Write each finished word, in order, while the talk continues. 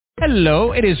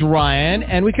Hello, it is Ryan,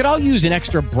 and we could all use an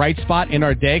extra bright spot in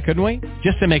our day, couldn't we?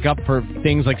 Just to make up for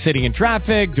things like sitting in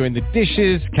traffic, doing the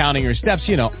dishes, counting your steps,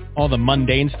 you know, all the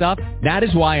mundane stuff. That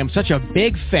is why I'm such a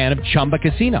big fan of Chumba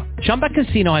Casino. Chumba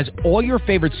Casino has all your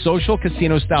favorite social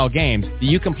casino-style games that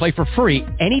you can play for free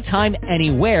anytime,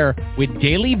 anywhere with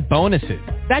daily bonuses.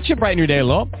 That should brighten your day a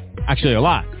little. Actually, a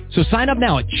lot. So sign up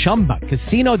now at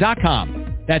ChumbaCasino.com.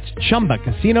 That's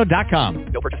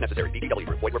ChumbaCasino.com. No purchase necessary. VGW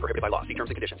Group. Void where prohibited by law. See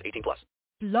terms and conditions. 18+.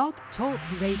 Blog Talk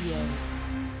Radio.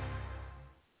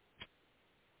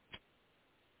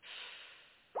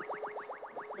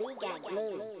 We got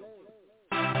glue.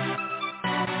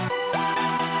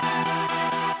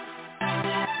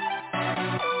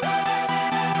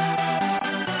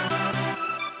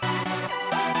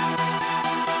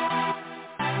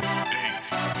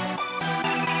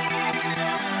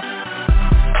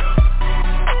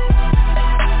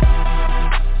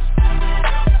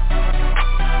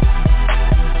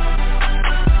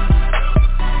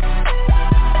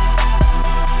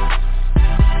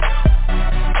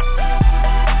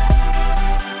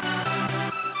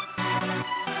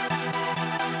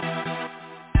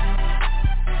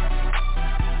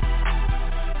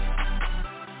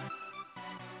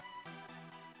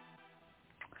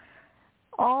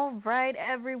 All right,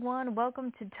 everyone.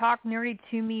 Welcome to Talk Nerdy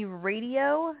to Me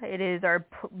Radio. It is our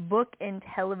book and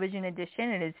television edition.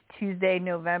 It is Tuesday,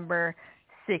 November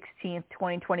 16th,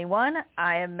 2021.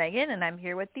 I am Megan, and I'm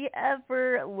here with the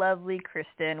ever lovely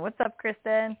Kristen. What's up,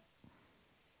 Kristen?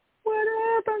 What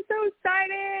up? I'm so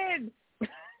excited.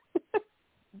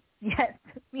 Yes,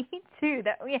 me too.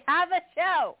 That we have a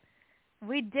show.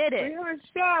 We did it. We have a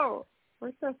show.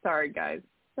 We're so sorry, guys.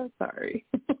 So sorry.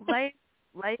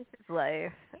 Life is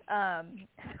life.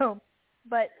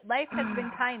 But life has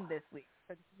been kind this week.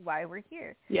 So this is why we're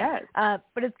here. Yes.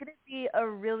 But it's going to be a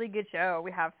really good show.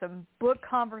 We have some book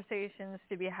conversations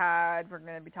to be had. We're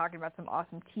going to be talking about some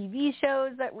awesome TV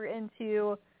shows that we're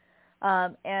into.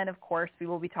 And, of course, we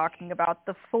will be talking about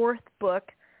the fourth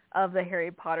book of the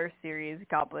Harry Potter series,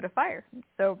 Goblet of Fire.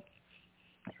 So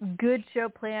good show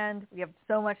planned. We have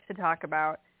so much to talk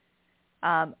about.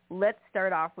 Let's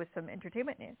start off with some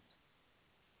entertainment news.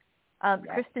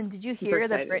 Kristen, did you hear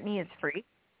that Britney is free?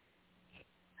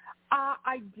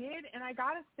 I did, and I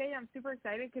got to say I'm super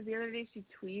excited because the other day she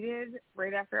tweeted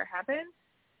right after it happened,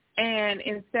 and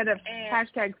instead of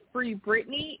hashtag free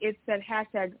Britney, it said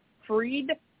hashtag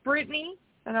freed Britney,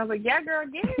 and I was like, yeah, girl,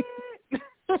 get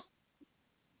it.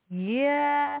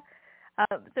 Yeah.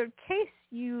 So in case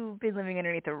you've been living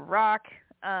underneath a rock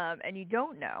and you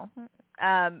don't know,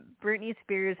 Britney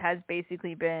Spears has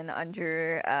basically been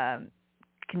under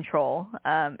control,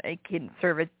 a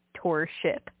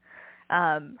conservatorship.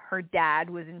 Her dad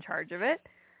was in charge of it.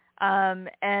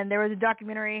 And there was a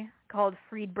documentary called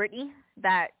Freed Britney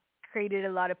that created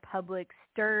a lot of public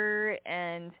stir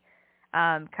and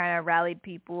kind of rallied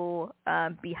people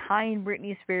behind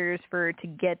Britney Spears to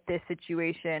get this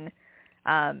situation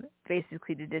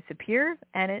basically to disappear.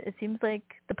 And it seems like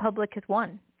the public has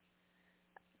won.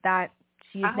 That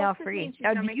she is now free. She's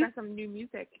gonna make us some new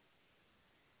music.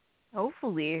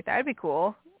 Hopefully. That would be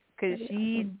cool because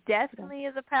she definitely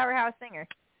is a powerhouse singer.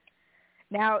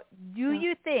 Now, do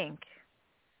you think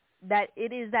that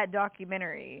it is that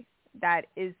documentary that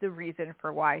is the reason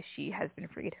for why she has been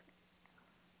freed?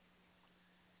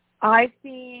 I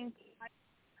think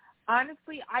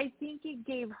it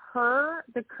gave her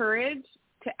the courage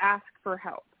to ask for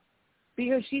help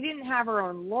because she didn't have her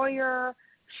own lawyer.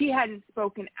 She hadn't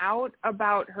spoken out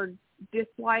about her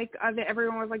dislike of it.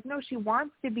 Everyone was like, no, she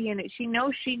wants to be in it. She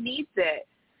knows she needs it.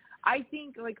 I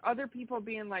think like other people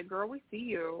being like, girl, we see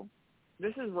you.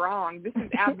 This is wrong. This is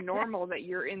abnormal that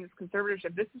you're in this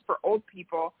conservatorship. This is for old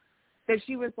people. That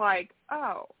she was like,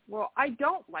 oh, well, I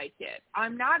don't like it.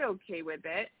 I'm not okay with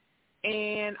it.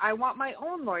 And I want my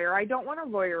own lawyer. I don't want a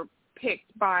lawyer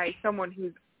picked by someone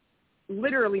who's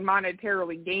literally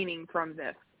monetarily gaining from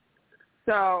this.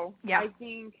 So yeah. I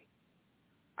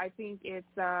think it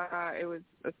was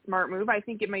a smart move. I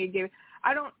think it it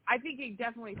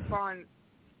definitely spawned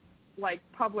like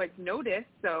public notice.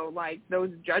 So like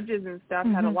those judges and stuff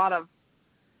had a lot of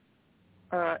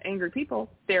angry people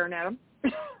staring at them.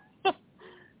 But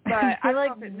I don't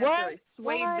know if it necessarily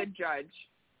swayed the judge.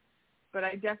 But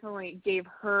I definitely gave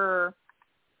her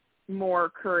more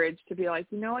courage to be like,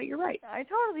 you know what, you're right. I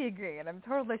totally agree, and I'm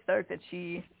totally stoked that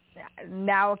she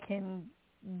now can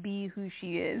be who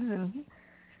she is, and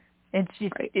it's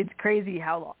just it's crazy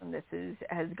how long this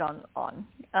has gone on,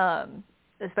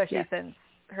 especially since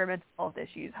her mental health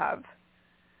issues have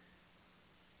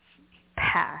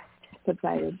passed.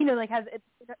 Subsided. You know, like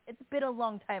it's been a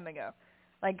long time ago.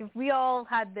 Like, if we all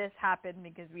had this happen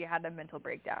because we had a mental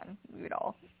breakdown, we would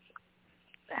all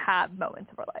have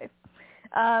moments of our life.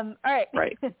 All right.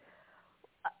 Right.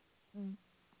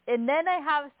 And then I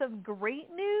have some great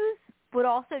news, but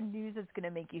also news that's going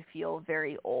to make you feel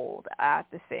very old at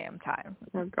the same time.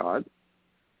 Oh, God.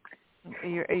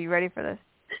 Are you ready for this?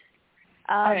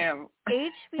 I am.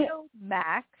 HBO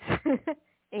Max,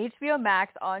 HBO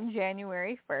Max on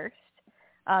January 1st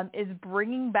is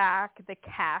bringing back the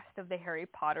cast of the Harry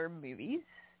Potter movies.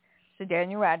 So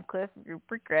Daniel Radcliffe,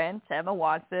 Rupert Grint, Emma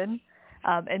Watson,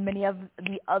 and many of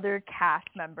the other cast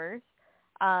members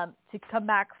to come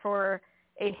back for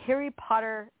a Harry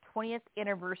Potter 20th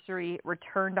anniversary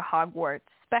Return to Hogwarts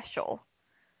special.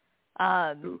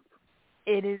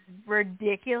 It is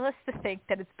ridiculous to think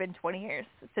that it's been 20 years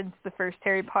since the first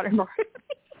Harry Potter movie.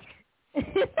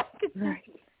 Right.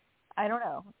 I don't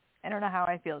know. I don't know how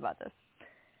I feel about this.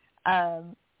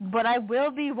 But I will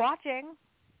be watching.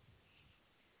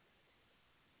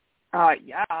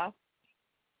 Yeah.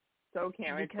 So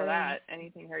can't wait for that.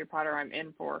 Anything Harry Potter I'm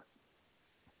in for.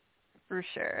 For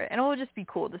sure. And it will just be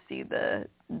cool to see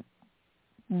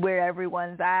where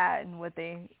everyone's at and what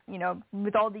they,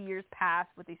 with all the years past,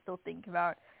 what they still think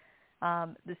about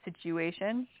the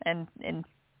situation and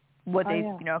what they,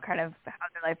 kind of how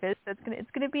their life is. So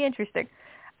it's gonna be interesting.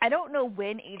 I don't know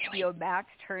when HBO Max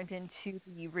turned into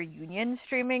the reunion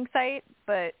streaming site,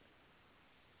 but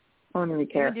I don't really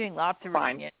care. We're doing lots of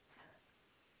reunions.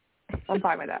 I'm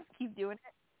fine with that. Keep doing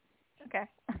it. Okay.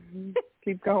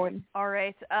 Keep going. All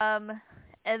right. And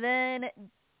then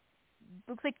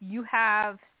looks like you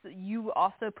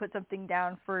also put something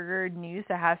down for news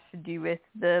that has to do with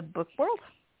the book world.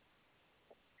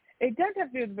 It does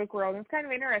have to do with the book world. It's kind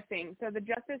of interesting. So the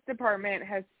Justice Department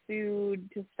has sued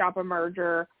to stop a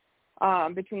merger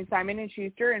between Simon &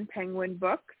 Schuster and Penguin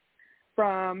Books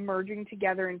from merging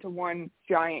together into one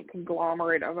giant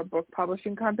conglomerate of a book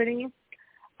publishing company.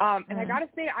 And I got to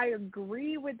say, I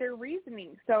agree with their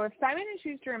reasoning. So if Simon &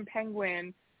 Schuster and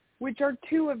Penguin, which are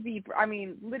two of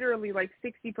literally like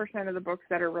 60% of the books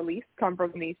that are released come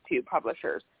from these two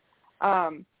publishers.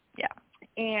 And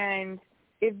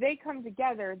if they come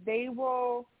together, they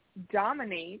will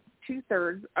dominate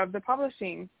 2/3 of the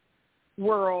publishing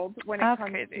world when it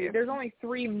comes to, there's only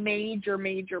 3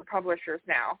 major publishers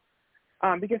now,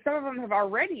 because some of them have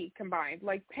already combined.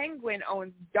 Like Penguin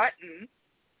owns Dutton,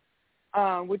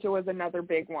 which was another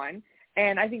big one,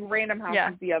 and I think Random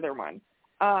House is the other one.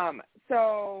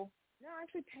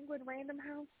 Penguin, Random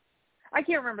House. I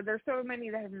can't remember. There's so many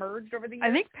that have merged over the years.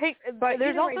 I think, but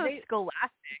there's also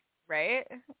Scholastic, right?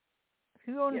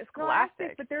 Who owns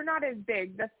Scholastic? But they're not as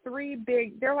big. The 3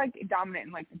 big, they're like dominant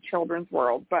in like the children's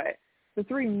world, but the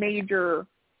 3 major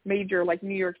like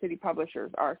New York City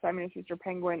publishers are Simon & Schuster,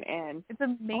 Penguin, and it's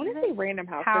amazing. I want to say Random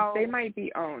House, but they might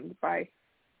be owned by.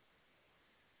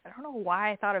 I don't know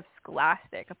why I thought of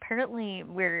Scholastic. Apparently,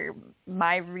 where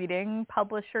my reading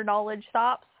publisher knowledge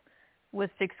stops was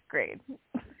 6th grade.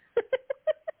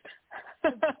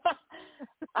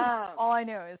 All I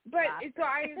know is. But so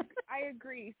I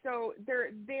agree. So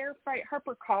their fight.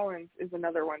 HarperCollins is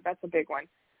another one. That's a big one.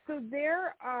 So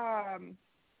their how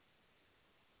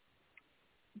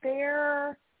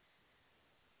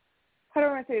do I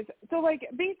want to say this? So like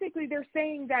basically they're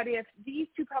saying that if these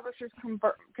two publishers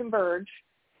converge,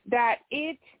 that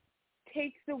it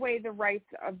takes away the rights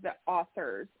of the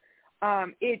authors.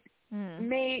 It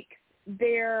makes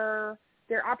their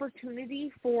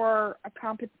opportunity for a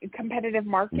competitive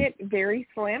market very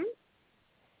slim,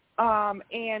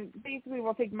 and basically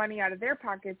will take money out of their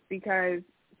pockets because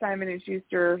Simon &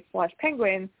 Schuster /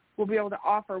 Penguin will be able to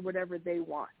offer whatever they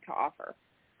want to offer.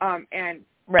 And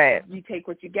you take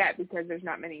what you get because there's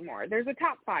not many more. There's a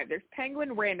top 5. There's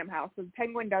Penguin, Random House. So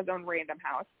Penguin does own Random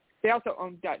House. They also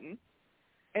own Dutton.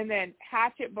 And then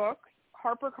Hachette Books,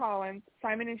 HarperCollins,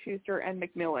 Simon & Schuster, and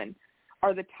Macmillan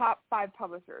are the top 5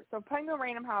 publishers. So Penguin,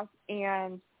 Random House,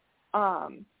 and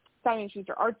Simon &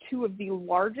 Schuster are 2 of the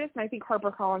largest, and I think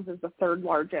HarperCollins is the 3rd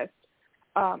largest.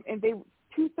 And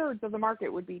 2/3 of the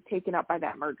market would be taken up by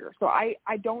that merger. So I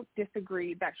don't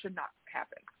disagree. That should not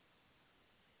happen.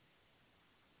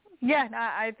 Yeah,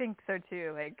 I think so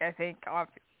too. Like I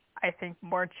think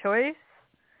more choice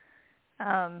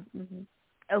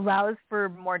allows for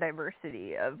more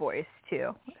diversity of voice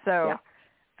too. So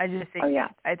I just think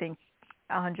I think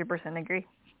 100% agree.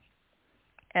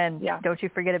 And don't you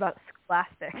forget about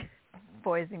Scholastic,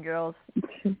 boys and girls.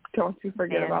 Don't you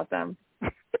forget about them. All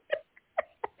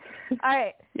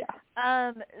right.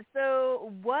 Yeah.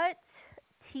 So what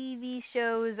TV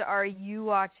shows are you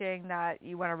watching that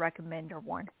you want to recommend or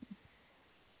warn?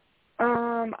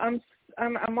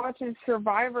 I'm watching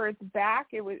Survivor. It's back.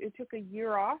 It took a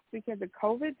year off because of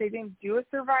COVID. They didn't do a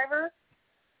Survivor.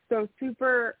 So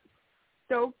super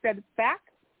stoked that it's back.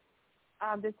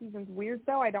 This season's weird,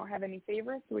 though. I don't have any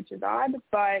favorites, which is odd,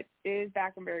 but it is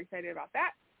back. I'm very excited about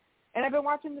that. And I've been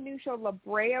watching the new show La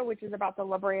Brea, which is about the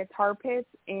La Brea tar pits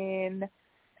in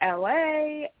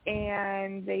L.A.,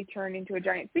 and they turn into a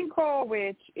giant sinkhole,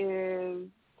 which is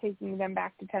taking them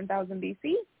back to 10,000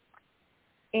 BC.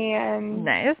 And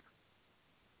nice.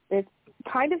 It's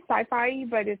kind of sci-fi,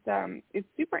 but it's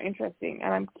super interesting,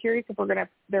 and I'm curious if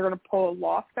they're gonna pull a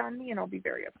Lost on me, and I'll be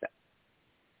very upset.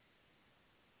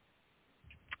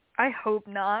 I hope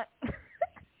not.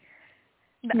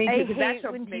 Me too, I because that hate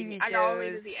show when made me. TV I got all the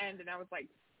way shows. to the end, and I was like,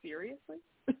 seriously?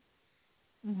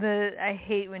 I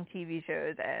hate when TV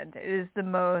shows end. It is the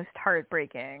most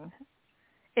heartbreaking.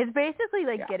 It's basically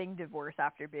like getting divorced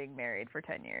after being married for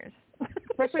 10 years.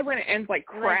 Especially when it ends like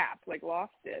crap, like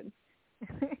Lost did.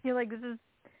 You're like,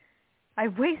 I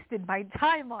wasted my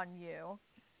time on you.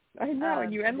 I know,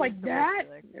 and you end like that?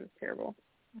 It was terrible.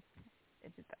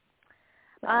 It's just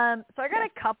so I got a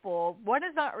couple. One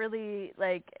is not really,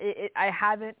 like, I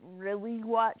haven't really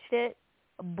watched it,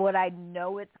 but I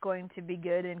know it's going to be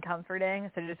good and comforting.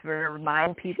 So just to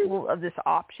remind people of this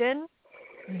option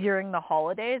during the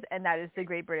holidays, and that is the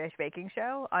Great British Baking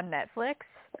Show on Netflix.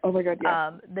 Oh my God,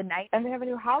 yeah. And they have a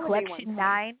new holiday Collection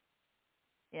 9.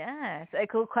 Yes,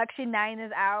 Collection 9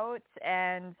 is out,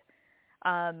 and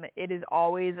it is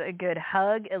always a good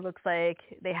hug. It looks like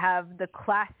they have the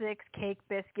classics, cake,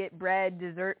 biscuit, bread,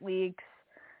 dessert weeks.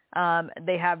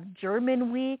 They have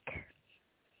German week,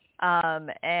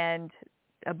 and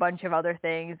a bunch of other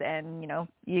things. And,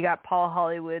 you got Paul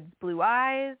Hollywood's Blue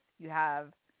Eyes. You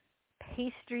have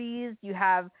pastries. You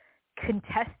have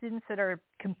contestants that are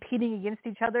competing against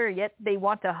each other, yet they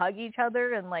want to hug each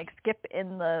other and, like, skip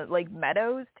in the, like,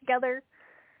 meadows together,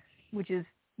 which is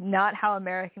not how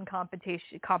American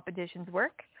competitions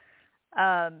work.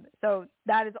 So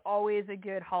that is always a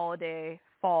good holiday,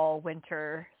 fall,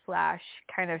 winter /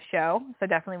 kind of show. So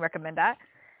definitely recommend that.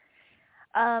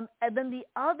 And then the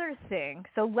other thing,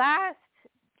 so last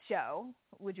show,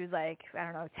 which was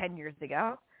 10 years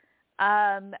ago,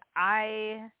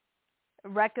 I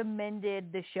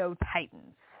recommended the show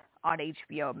Titans on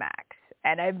HBO Max.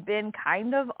 And I've been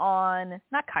I've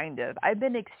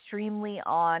been extremely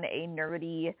on a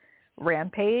nerdy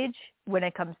rampage when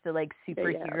it comes to, like,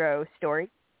 superhero stories.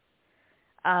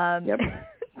 Yep.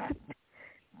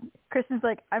 Kristen's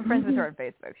like, I'm friends with her on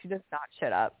Facebook. She does not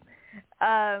shut up.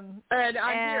 And I'm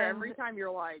here every time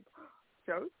you're like,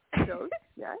 shows,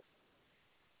 yes.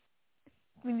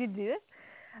 We need to do this.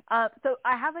 So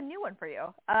I have a new one for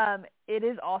you. It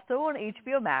is also on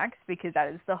HBO Max because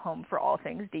that is the home for all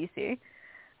things DC.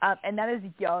 And that is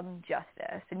Young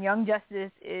Justice. And Young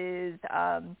Justice is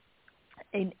an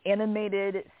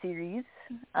animated series.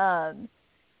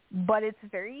 But it's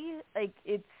very,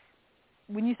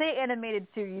 when you say animated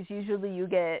series, usually you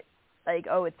get,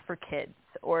 it's for kids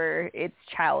or it's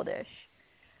childish.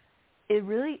 It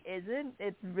really isn't.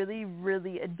 It's really,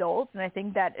 really adult. And I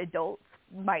think that adults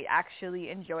might actually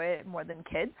enjoy it more than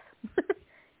kids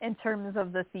in terms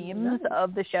of the themes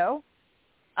of the show.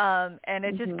 And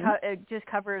it just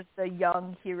covers the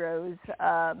young heroes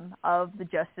of the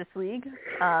Justice League,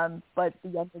 but the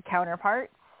younger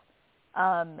counterparts.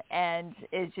 And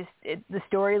the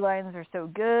storylines are so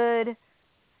good.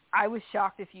 I was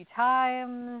shocked a few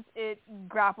times. It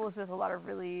grapples with a lot of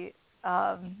really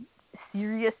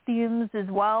serious themes as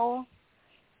well.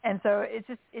 And so it's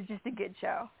just a good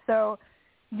show. So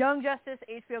Young Justice,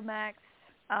 HBO Max,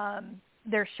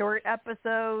 they're short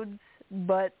episodes,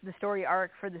 but the story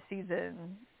arc for the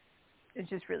season is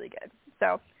just really good.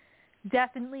 So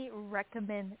definitely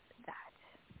recommend that.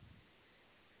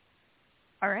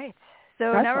 All right.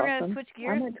 So That's now we're awesome. going to switch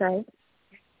gears. I'm going to try it.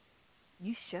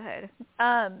 You should.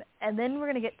 And then we're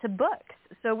going to get to books.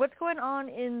 So what's going on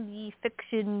in the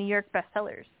fiction New York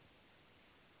bestsellers?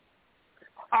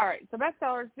 All right, so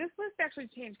bestsellers. This list actually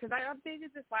changed because I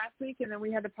updated this last week, and then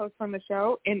we had to postpone the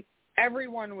show, and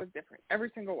everyone was different,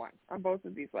 every single one on both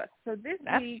of these lists. So this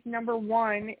week, number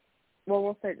 1, well,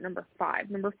 we'll say number 5.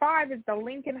 Number 5 is The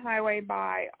Lincoln Highway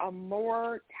by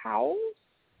Amor Towles.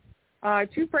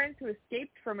 Two friends who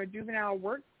escaped from a juvenile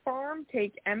work farm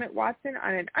take Emmett Watson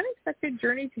on an unexpected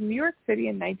journey to New York City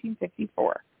in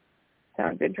 1954.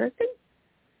 Sounds interesting.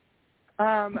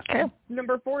 Okay.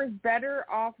 Number 4 is Better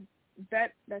Off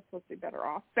Dead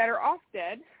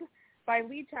by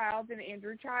Lee Child and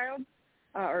Andrew Child.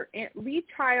 Lee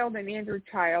Child and Andrew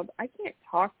Child. I can't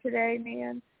talk today,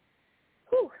 man.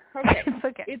 Whew. Okay. It's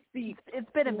okay. It's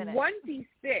It's been a minute.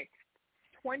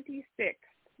 26th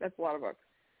That's a lot of books.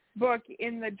 Book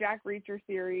in the Jack Reacher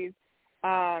series.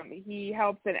 He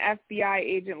helps an FBI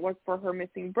agent look for her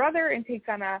missing brother and takes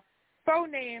on a foe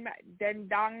named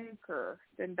Dendonker.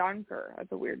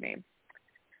 That's a weird name.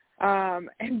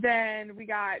 And then we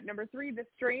got number 3, The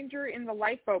Stranger in the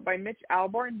Lifeboat by Mitch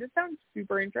Albom. This sounds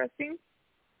super interesting.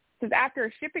 Because after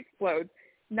a ship explodes,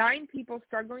 9 people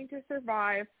struggling to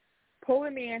survive pull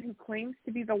a man who claims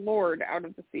to be the Lord out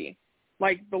of the sea.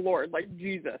 Like the Lord, like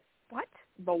Jesus. What?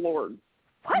 The Lord.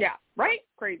 What? Yeah, right?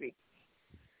 Crazy.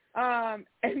 And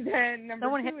then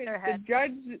number 2 is The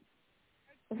Judge.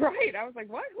 Right. I was like,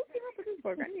 what? Who came up with this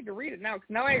book? I need to read it now because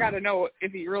now I got to know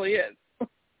if he really is.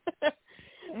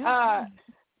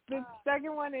 The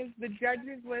second one is The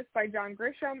Judge's List by John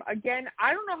Grisham. Again,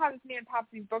 I don't know how this man pops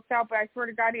these books out, but I swear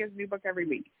to God he has a new book every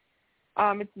week.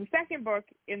 It's the second book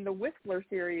in the Whistler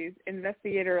series.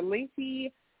 Investigator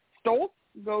Lacey Stoltz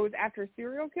goes after a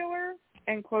serial killer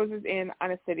and closes in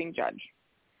on a sitting judge.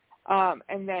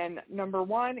 And then number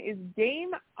 1 is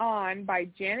Game On by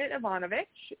Janet Ivanovich.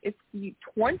 It's the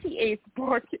 28th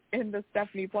book in the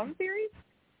Stephanie Plum series.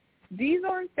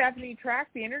 Diesel and Stephanie track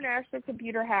the international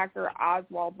computer hacker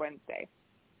Oswald Wednesday.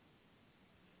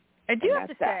 I do have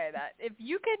to say that if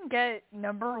you can get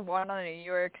number 1 on the New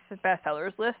York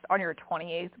bestsellers list on your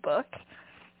 28th book,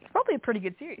 it's probably a pretty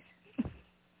good series.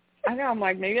 I know. I'm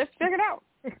like, maybe let's check it out.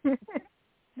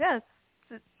 Yes,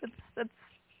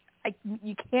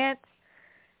 you can't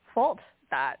fault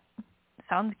that.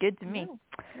 Sounds good to me.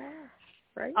 Yeah,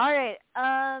 right. All right.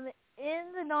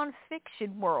 In the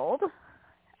nonfiction world,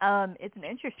 it's an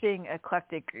interesting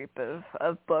eclectic group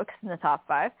of books in the top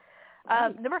 5.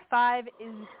 Number 5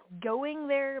 is Going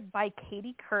There by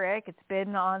Katie Couric. It's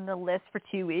been on the list for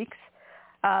 2 weeks.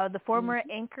 The former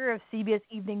anchor of CBS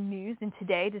Evening News and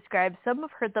Today describes some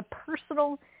of the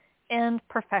personal and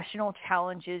professional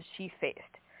challenges she faced.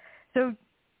 So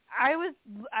I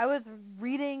was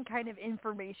reading kind of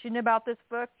information about this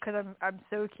book because I'm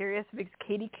so curious because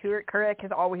Katie Couric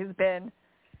has always been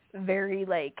very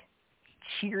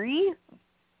cheery.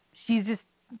 She's just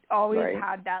always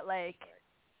had that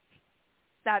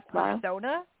that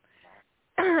persona.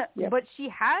 Yep. But she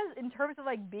has, in terms of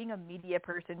being a media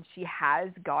person, she has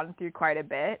gone through quite a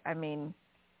bit. I mean,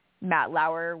 Matt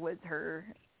Lauer was her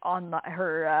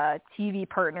TV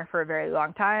partner for a very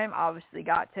long time. Obviously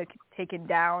got taken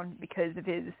down because of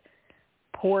his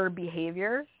poor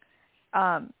behavior.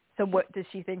 So what does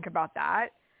she think about that?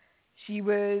 She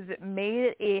was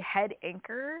made a head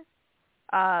anchor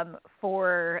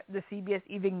for the CBS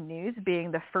Evening News,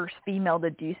 being the first female to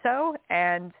do so,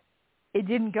 and it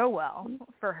didn't go well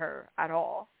for her at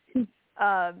all.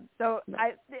 So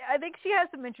I think she has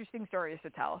some interesting stories to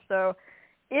tell. So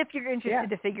if you're interested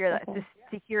to figure that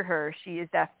to hear her,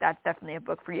 that's definitely a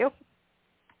book for you.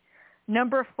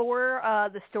 Number 4,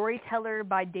 The Storyteller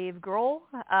by Dave Grohl,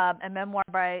 a memoir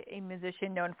by a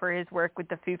musician known for his work with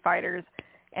the Foo Fighters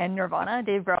and Nirvana.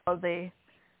 Dave Grohl is a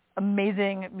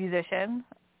amazing musician.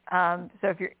 So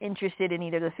if you're interested in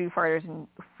either the Foo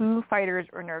Fighters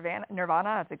or Nirvana,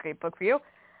 that's a great book for you.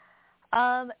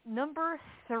 Number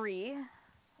 3,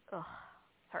 The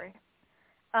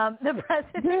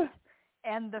President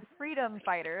and the Freedom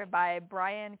Fighter by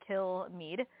Brian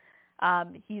Kilmeade.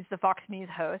 He's the Fox News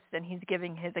host, and he's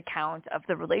giving his account of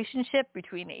the relationship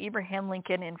between Abraham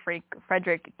Lincoln and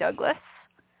Frederick Douglass.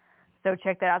 So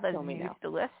check that out. That's new to the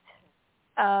list.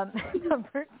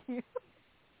 Number 2,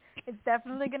 it's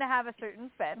definitely going to have a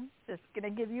certain spin. Just going to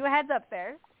give you a heads up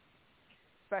there,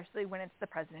 especially when it's the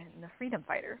President and the Freedom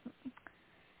Fighter.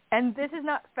 And this is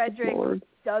not Frederick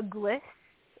Douglass,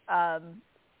 as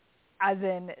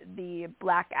in the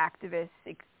black activist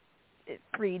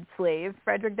freed slave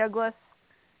Frederick Douglass.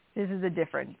 This is a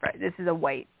different. This is a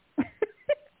white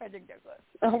Frederick Douglass.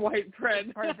 A white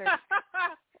Fred. Perfect.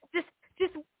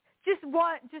 Just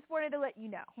wanted to let you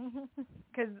know,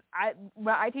 because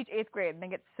I teach 8th grade and I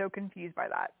get so confused by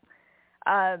that.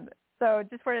 So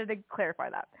just wanted to clarify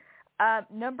that.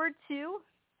 Number 2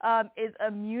 is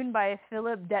Immune by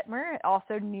Philip Detmer,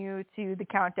 also new to the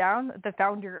Countdown, the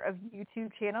founder of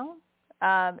YouTube channel.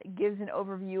 Gives an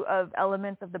overview of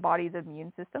elements of the body's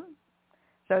immune system.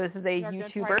 So this is a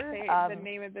YouTuber. The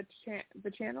name of the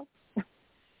channel?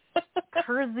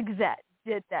 Kurzgesagt.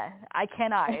 I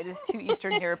cannot. It is too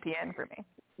Eastern European for me.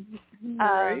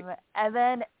 Right. And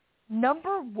then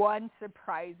number 1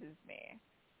 surprises me.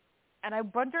 And I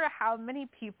wonder how many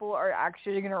people are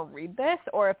actually going to read this,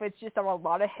 or if it's just on a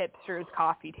lot of hipsters'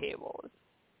 coffee tables.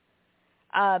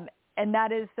 And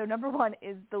that is, so number 1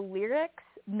 is the lyrics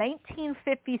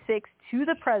 1956 to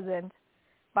the present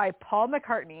by Paul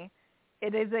McCartney,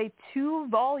 It is a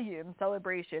 2-volume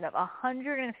celebration of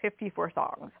 154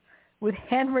 songs with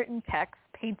handwritten text,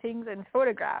 paintings, and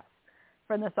photographs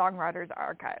from the songwriter's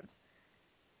archives.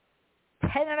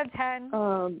 10 out of 10.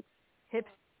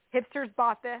 Hipsters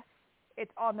bought this.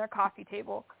 It's on their coffee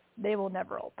table. They will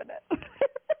never open it.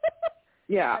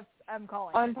 Yeah. I'm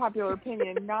calling Unpopular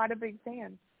opinion. Not a big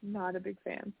fan. Not a big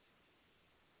fan.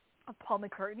 Of Paul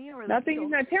McCartney or Not that he's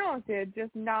not talented,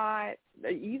 just not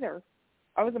either.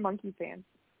 I was a Monkey fan.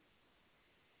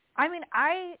 I mean,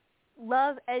 I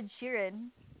love Ed Sheeran.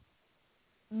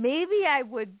 Maybe I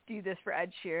would do this for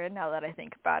Ed Sheeran now that I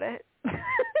think about it.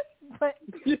 But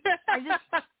I just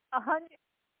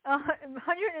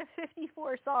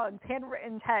 154 songs,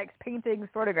 handwritten text, paintings,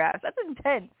 photographs. That's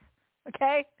intense.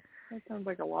 Okay? That sounds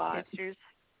like a lot. Hipsters.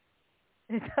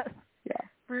 It does. Yeah.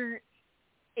 For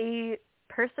a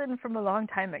person from a long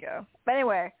time ago. But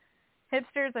anyway,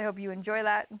 hipsters, I hope you enjoy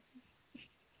that.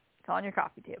 It's on your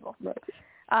coffee table. Right.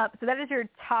 So that is your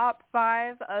top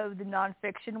 5 of the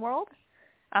nonfiction world.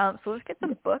 So let's get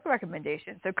some book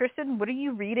recommendations. So, Kristen, what are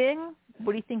you reading?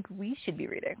 What do you think we should be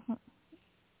reading?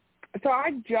 So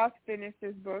I just finished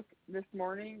this book this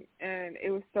morning, and it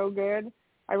was so good.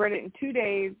 I read it in 2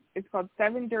 days. It's called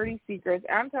 7 Dirty Secrets.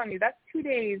 And I'm telling you, that's 2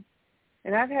 days,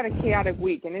 and I've had a chaotic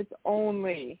week, and it's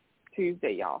only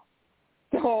Tuesday, y'all.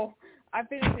 So I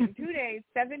finished it in 2 days,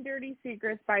 7 Dirty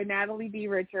Secrets by Natalie D.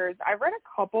 Richards. I've read a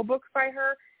couple books by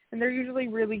her, and they're usually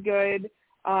really good.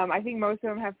 I think most of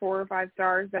them have 4 or 5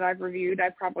 stars that I've reviewed.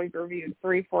 I've probably reviewed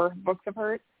 3-4 books of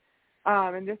hers.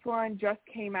 And this one just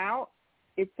came out.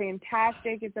 It's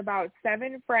fantastic. It's about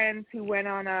 7 friends who went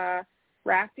on a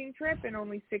rafting trip, and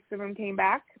only 6 of them came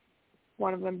back.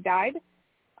 One of them died.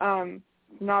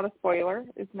 Not a spoiler.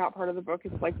 It's not part of the book.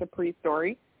 It's like the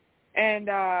pre-story. And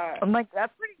I'm like,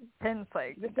 that's pretty intense.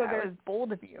 Like, so that was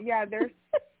bold of you. Yeah,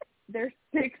 there's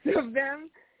 6 of them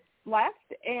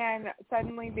left, and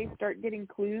suddenly they start getting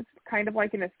clues, kind of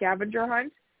like in a scavenger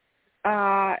hunt.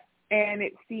 And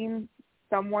it seems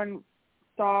someone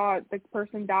saw the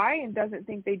person die and doesn't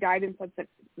think they died in such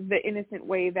the innocent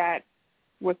way that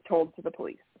was told to the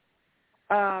police.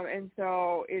 And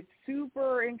so it's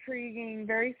super intriguing,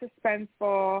 very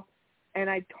suspenseful, and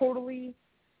I totally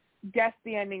guessed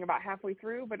the ending about halfway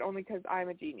through, but only because I'm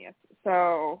a genius.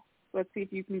 So let's see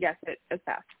if you can guess it as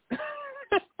fast.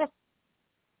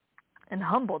 And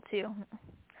humble, too.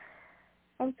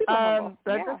 I'm super humble.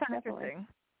 That yeah, does sound definitely. interesting.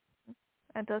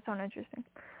 That does sound interesting.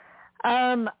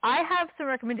 I have some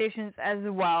recommendations as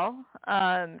well.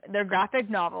 They're graphic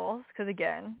novels, because,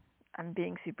 again, I'm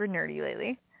being super nerdy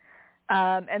lately.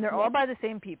 And they're all by the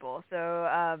same people.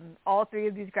 So all 3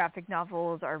 of these graphic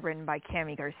novels are written by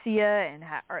Cami Garcia and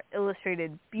are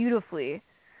illustrated beautifully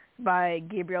by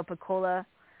Gabriel Piccola.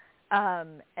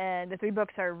 And the 3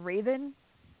 books are Raven,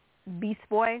 Beast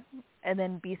Boy, and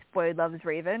then Beast Boy Loves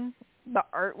Raven. The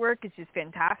artwork is just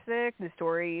fantastic. The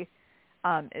story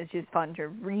is just fun to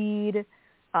read.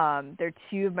 They're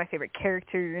 2 of my favorite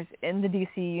characters in the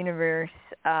DC universe.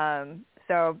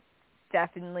 So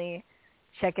definitely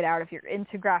check it out if you're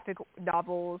into graphic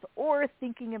novels or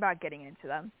thinking about getting into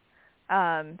them.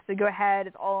 So go ahead.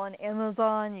 It's all on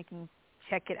Amazon. You can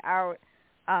check it out.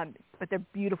 But they're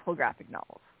beautiful graphic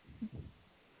novels.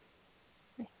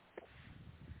 I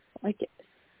like it.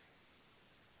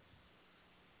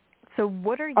 So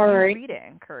what are you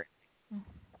reading, Kurt?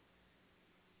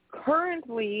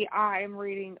 Currently, I'm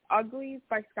reading Uglies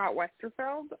by Scott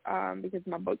Westerfeld because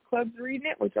my book club's reading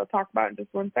it, which I'll talk about in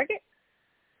just one second.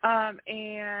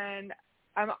 And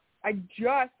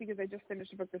because I just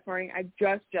finished the book this morning, I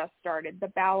just started The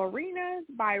Ballerinas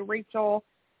by Rachel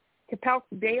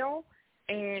Capelk-Dale,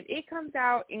 and it comes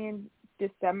out in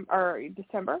December.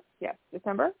 Yes,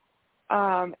 December.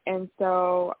 And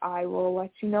so I will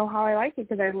let you know how I like it,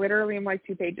 because I literally am like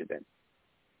 2 pages in.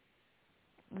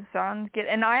 Sounds good.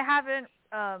 And I haven't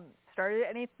started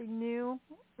anything new,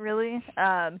 really.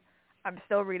 I'm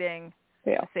still reading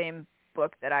the same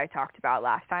book that I talked about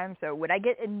last time. So when I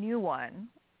get a new one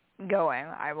going,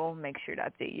 I will make sure to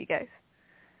update you guys.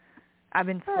 I've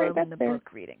been slow in the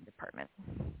book reading department.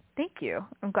 Thank you.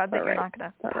 I'm glad that you're not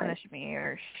going to punish me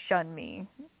or shun me.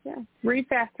 Yeah. Read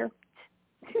faster.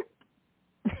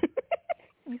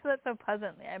 You said that so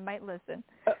pleasantly. I might listen.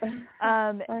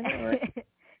 I know it.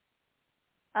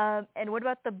 And what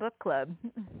about the book club?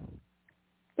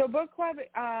 So book club,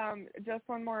 just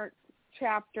one more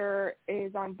chapter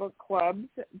is on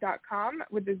bookclubs.com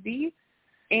with a Z.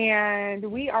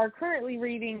 And we are currently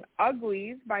reading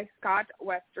Uglies by Scott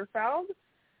Westerfeld.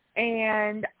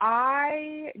 And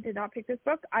I did not pick this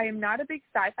book. I am not a big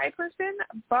sci-fi person,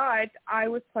 but I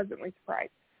was pleasantly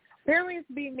surprised. Apparently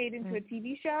it's being made into a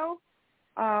TV show,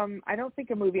 I don't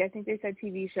think a movie. I think they said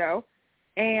TV show.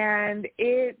 And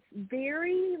it's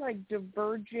very, like,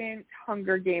 Divergent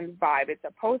Hunger Games vibe. It's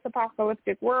a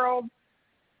post-apocalyptic world,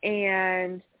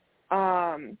 and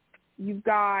you've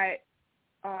got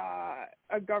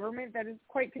a government that is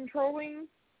quite controlling,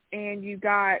 and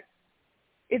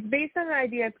it's based on an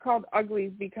idea. It's called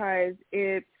Uglies because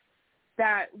it's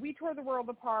that we tore the world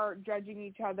apart, judging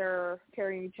each other,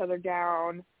 tearing each other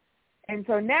down. And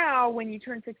so now when you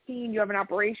turn 16, you have an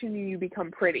operation and you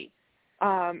become pretty.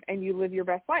 And you live your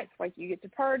best life. Like, you get to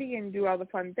party and do all the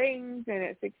fun things.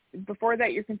 And before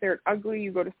that, you're considered ugly.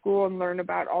 You go to school and learn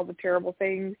about all the terrible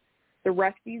things the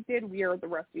Rusties did. We are the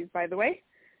Rusties, by the way.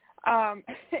 And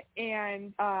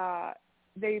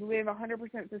they live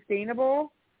 100%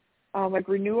 sustainable, like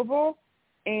renewable.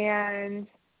 And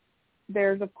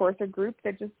there's, of course, a group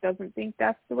that just doesn't think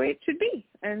that's the way it should be.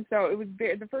 And so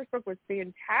the first book was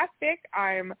fantastic.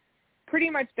 I'm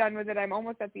pretty much done with it. I'm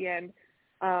almost at the end.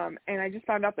 And I just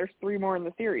found out there's 3 more in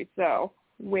the series, so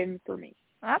win for me.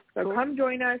 That's so cool. Come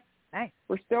join us. Nice.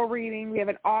 We're still reading. We have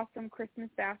an awesome Christmas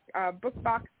book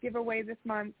box giveaway this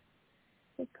month.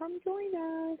 So come join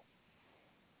us.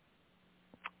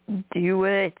 Do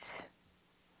it.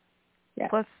 Yeah.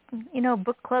 Plus,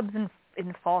 book clubs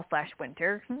in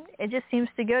fall/winter, it just seems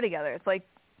to go together. It's like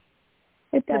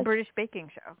the British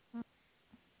baking show.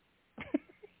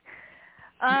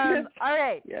 All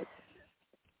right. Yes.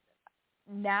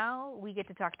 Now we get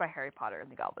to talk about Harry Potter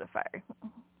and the Goblet of Fire.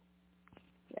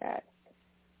 Yes.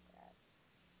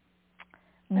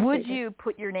 Would you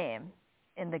put your name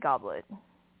in the goblet?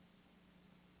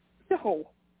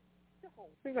 No.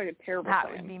 Seems like a terrible That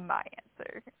plan. would be my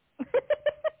answer.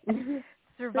 They're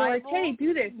Survival? like, hey,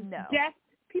 do this. No. Death.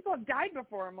 People have died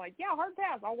before. I'm like, yeah, hard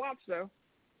pass. I'll watch, though.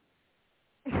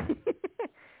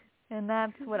 And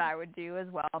that's what I would do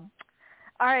as well.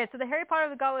 All right, so the Harry Potter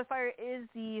and the Goblet of Fire is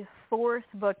the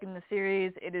 4th book in the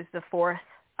series. It is the 4th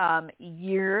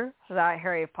year that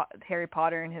Harry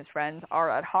Potter and his friends are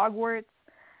at Hogwarts.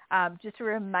 Just a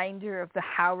reminder of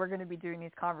how we're going to be doing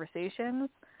these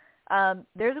conversations.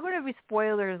 There's going to be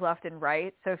spoilers left and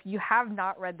right, so if you have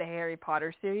not read the Harry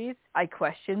Potter series, I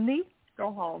question thee.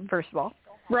 Go home. First of all.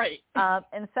 Right.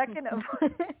 And second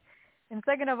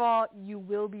of all, you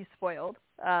will be spoiled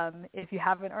if you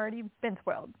haven't already been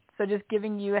spoiled. So just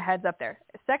giving you a heads up there.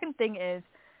 Second thing is,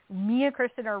 me and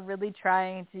Kristen are really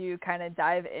trying to kind of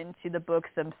dive into the books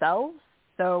themselves.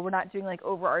 So we're not doing like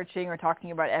overarching or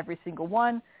talking about every single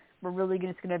one. We're really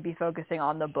just going to be focusing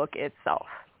on the book itself.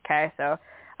 Okay, so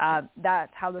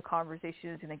that's how the conversation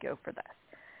is going to go for this.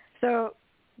 So,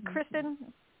 Kristen,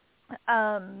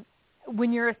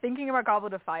 when you're thinking about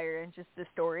Goblet of Fire and just the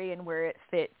story and where it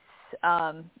fits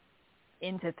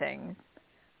into things,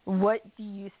 what do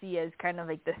you see as kind of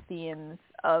like the themes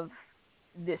of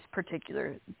this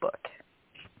particular book?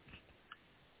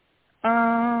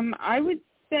 I would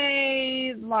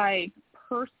say like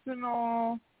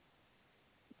personal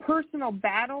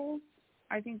battles.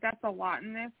 I think that's a lot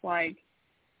in this. Like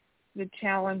the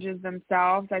challenges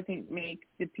themselves, I think, make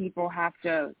the people have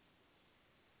to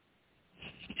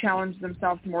challenge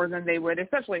themselves more than they would,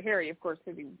 especially Harry, of course,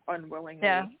 because he unwillingly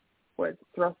was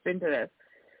thrust into this.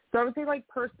 So I would say like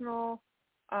personal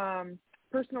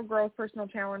growth, personal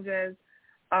challenges,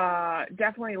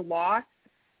 definitely loss,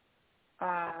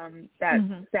 that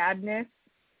sadness.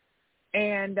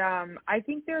 And I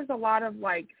think there's a lot of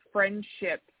like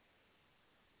friendship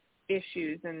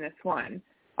issues in this one.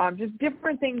 Just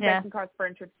different things that can cause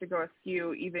friendships to go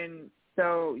askew, even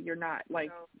though you're not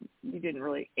like, you didn't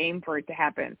really aim for it to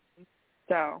happen.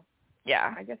 So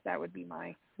yeah, I guess that would be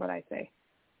what I say.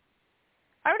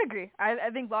 I would agree. I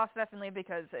think loss definitely,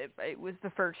 because it was the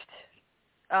first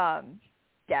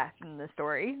death in the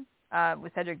story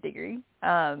with Cedric Diggory.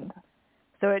 So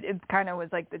it kind of was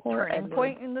like the turning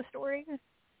point in the story.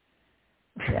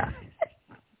 Yeah.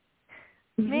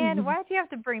 Man, why did you have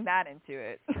to bring that into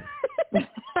it?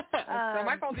 So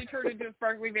my fault he turned into a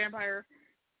sparkly vampire.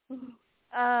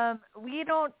 We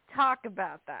don't talk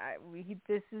about that.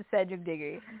 This is Cedric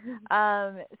Diggory.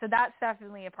 So that's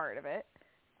definitely a part of it.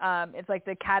 It's like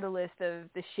the catalyst of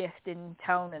the shift in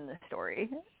tone in the story.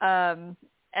 And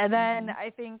then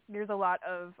I think there's a lot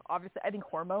of, obviously, I think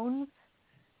hormones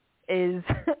is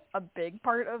a big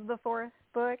part of the 4th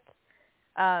book,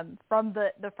 from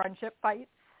the friendship fights,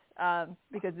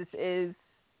 because this is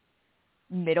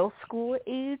middle school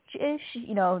age-ish,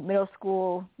 middle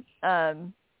school,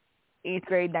 8th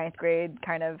grade, 9th grade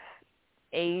kind of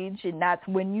age, and that's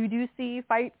when you do see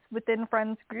fights within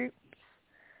friends groups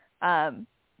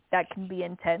that can be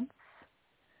intense.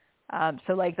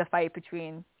 So like the fight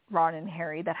between Ron and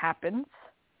Harry that happens.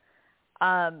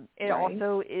 It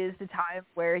also is the time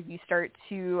where you start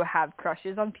to have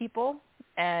crushes on people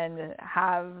and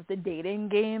have the dating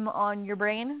game on your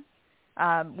brain,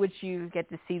 which you get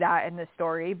to see that in the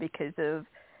story because of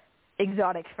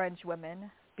exotic French women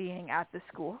being at the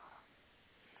school,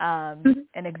 and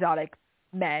exotic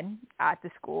men at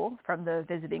the school from the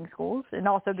visiting schools, and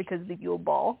also because of the Yule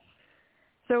Ball.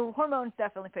 So hormones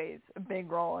definitely plays a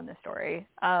big role in the story.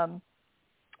 And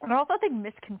I also think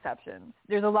misconceptions.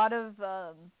 There's a lot of,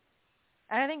 and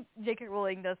I think J.K.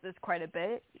 Rowling does this quite a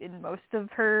bit in most of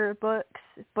her books,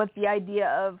 but the idea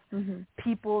of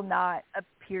people not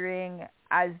appearing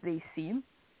as they seem.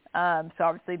 So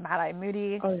obviously Mad-Eye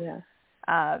Moody. Oh, yeah.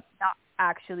 Not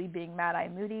actually being Mad-Eye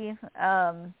Moody.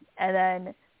 And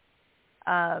then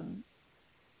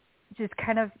just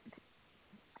kind of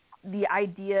the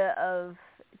idea of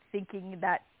thinking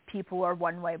that people are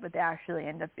one way, but they actually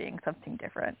end up being something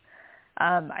different,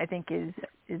 I think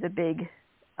is a big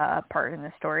part in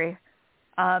the story.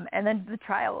 And then the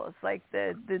trials, like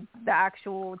the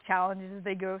actual challenges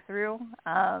they go through,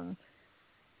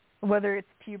 whether it's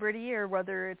puberty or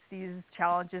whether it's these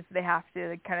challenges they have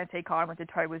to kind of take on with the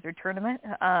Triwizard Tournament,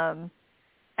 and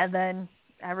then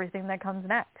everything that comes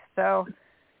next. So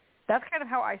that's kind of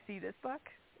how I see this book.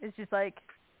 It's just like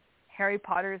Harry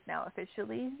Potter is now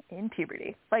officially in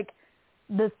puberty. Like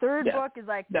the third book is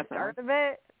like the start of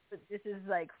it, but this is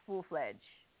like full-fledged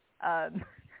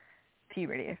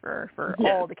puberty for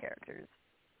all the characters,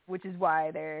 which is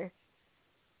why they're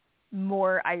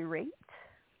more irate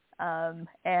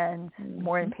and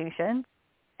more impatient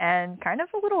and kind of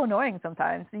a little annoying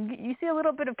sometimes. You see a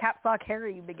little bit of Caps Lock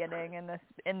Harry beginning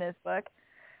in this book,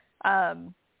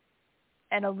 and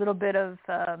a little bit of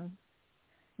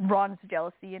Ron's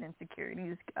jealousy and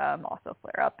insecurities also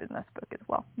flare up in this book as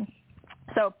well.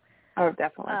 So,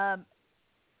 definitely.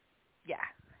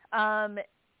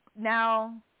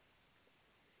 Now,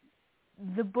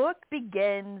 the book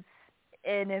begins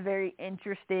in a very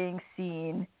interesting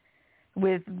scene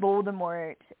with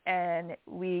Voldemort, and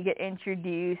we get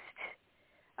introduced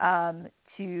to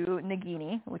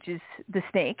Nagini, which is the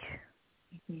snake.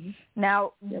 Mm-hmm.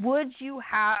 Now, would you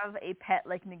have a pet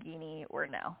like Nagini or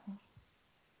no?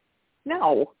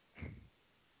 No.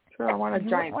 Sure, I want a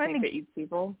giant snake that eats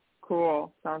people.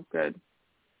 Cool. Sounds good.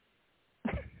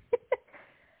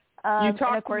 You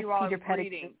talk to me while I'm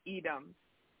reading. Eat them.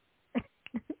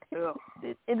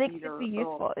 It could be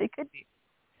useful. It could be.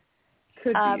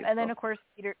 Could be useful. And then of course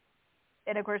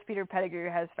Peter Pettigrew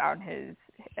has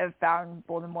found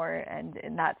Voldemort, and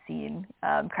in that scene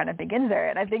kind of begins there.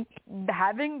 And I think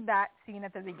having that scene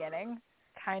at the beginning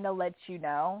kind of lets you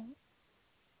know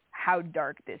how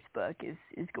dark this book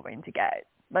is going to get.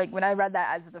 Like when I read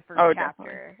that as the first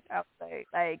chapter, I was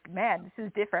like, man, this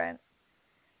is different.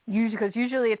 Because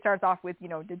usually it starts off with, the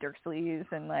Dursleys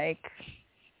and like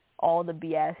all the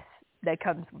BS that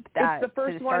comes with that. It's the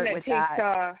first one that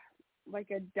takes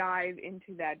like a dive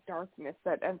into that darkness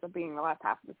that ends up being the last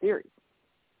half of the series.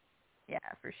 Yeah,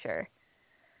 for sure.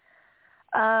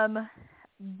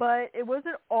 But it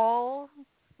wasn't all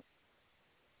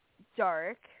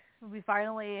dark. We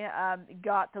finally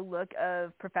got the look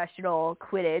of professional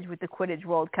Quidditch with the Quidditch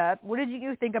World Cup. What did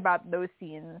you think about those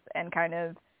scenes and kind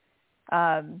of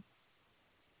and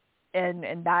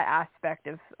that aspect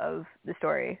of the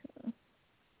story?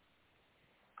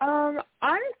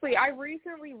 Honestly, I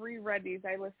recently reread these.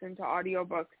 I listened to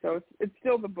audiobooks, so it's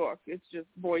still the book. It's just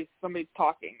voice, somebody's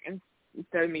talking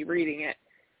instead of me reading it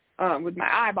with my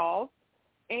eyeballs.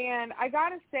 And I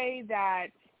gotta say that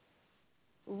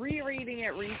rereading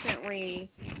it recently,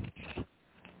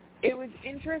 it was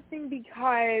interesting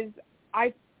because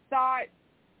I thought,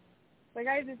 like,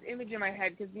 I had this image in my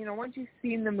head because, once you've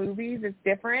seen the movies, it's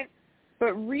different.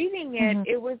 But reading it,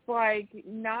 it was, like,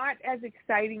 not as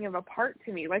exciting of a part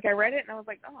to me. Like, I read it, and I was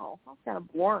like, oh, that's kind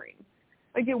of boring.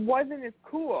 Like, it wasn't as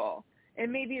cool.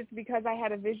 And maybe it's because I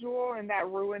had a visual, and that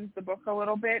ruins the book a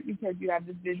little bit because you have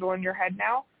this visual in your head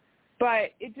now.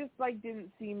 But it just, like, didn't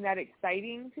seem that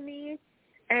exciting to me.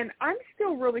 And I'm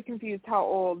still really confused how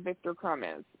old Victor Crumb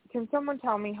is. Can someone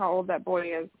tell me how old that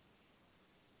boy is?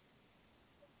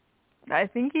 I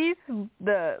think he's a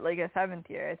 7th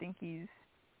year. I think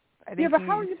but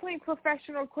how are you playing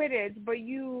professional Quidditch, but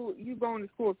you going to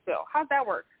school still? How's that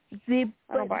work? See,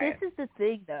 but this is the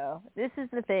thing, though. This is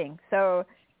the thing. So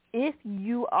if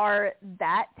you are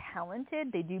that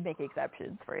talented, they do make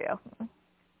exceptions for you.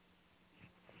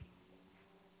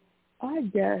 I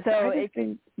guess. So I just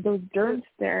think those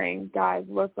germ-staring guys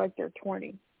look like they're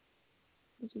 20.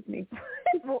 It's just me.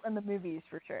 Well, in the movies,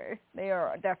 for sure. They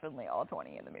are definitely all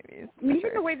 20 in the movies.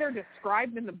 Even the way they're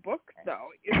described in the book, though,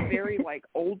 is very,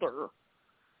 older.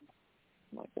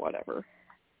 I'm like, whatever.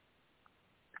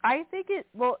 I think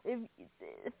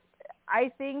I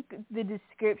think the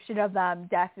description of them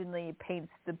definitely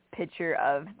paints the picture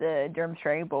of the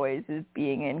Durmstrang boys as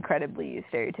being incredibly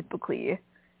stereotypically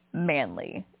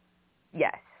manly.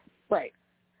 Yes. Right.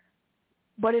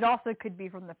 But it also could be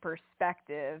from the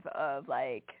perspective of,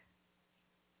 like,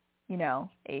 you know,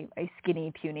 a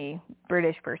skinny, puny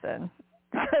British person.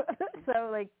 So,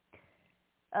 like,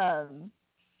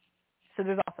 so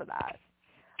there's also that.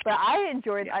 But I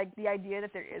enjoyed, like, the idea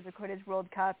that there is a Quidditch World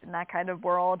Cup in that kind of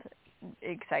world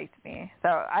excites me. So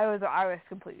I was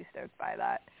completely stoked by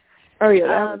that. Oh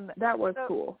yeah, that was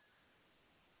cool.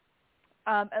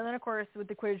 And then of course with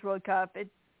the Quidditch World Cup,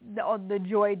 the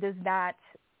joy does not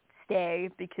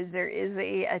stay because there is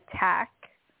a attack,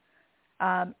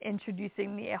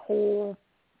 introducing the whole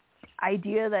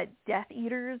idea that Death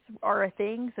Eaters are a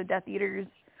thing. So Death Eaters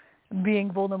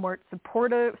being Voldemort's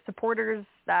supporters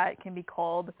that can be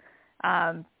called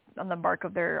on the mark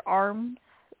of their arms.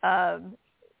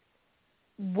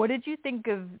 What did you think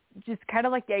of just kind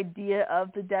of like the idea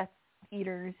of the Death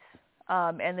Eaters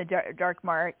and the Dark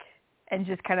Mark, and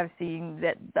just kind of seeing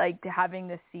that, like, having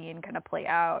this scene kind of play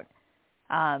out?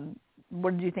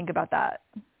 What did you think about that?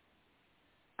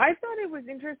 I thought it was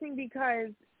interesting because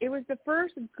it was the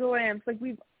first glimpse. Like,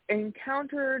 we've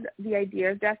encountered the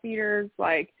idea of Death Eaters,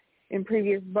 like, in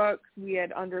previous books. We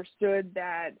had understood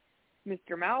that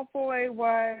Mr. Malfoy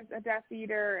was a Death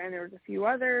Eater, and there was a few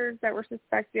others that were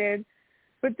suspected.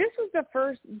 But this was the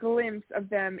first glimpse of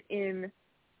them in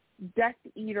Death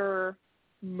Eater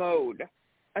mode,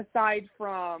 aside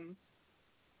from,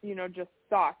 you know, just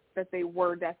thoughts that they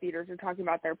were Death Eaters or talking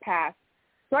about their past.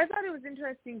 So I thought it was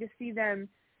interesting to see them,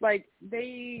 like,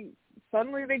 they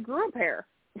grew a pair.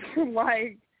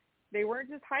 Like, they weren't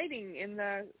just hiding in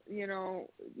the, you know,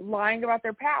 lying about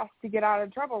their past to get out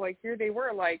of trouble. Like, here they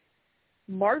were, like,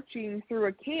 marching through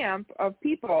a camp of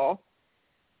people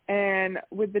and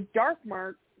with the Dark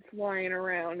Mark flying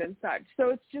around and such. So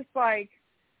it's just like,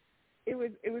 it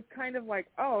was kind of like,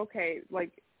 oh, okay,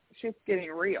 like, shit's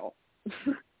getting real.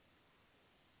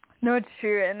 No, it's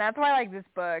true, and that's why I like this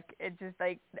book. It just,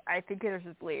 like, I think there's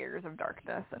just layers of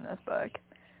darkness in this book.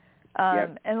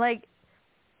 Yep. And, like,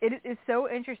 it is so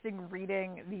interesting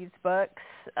reading these books,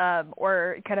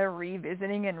 or kind of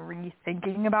revisiting and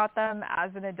rethinking about them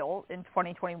as an adult in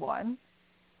 2021.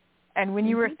 And when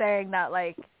you were saying that,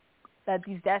 like, that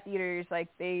these Death Eaters, like,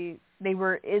 they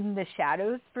were in the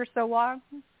shadows for so long,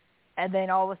 and then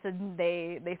all of a sudden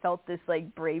they felt this,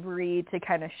 like, bravery to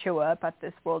kind of show up at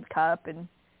this World Cup and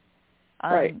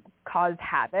cause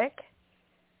havoc.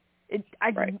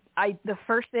 The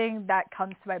first thing that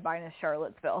comes to my mind is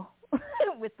Charlottesville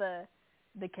with the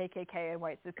KKK and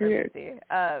white supremacy.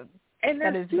 And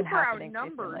that they're has been super happening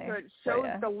outnumbered, recently. so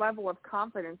it shows the level of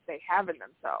confidence they have in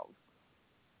themselves.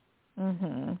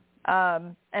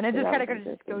 And it just kind of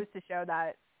just goes to show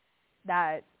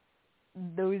that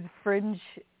those fringe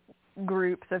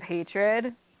groups of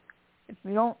hatred, if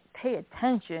we don't pay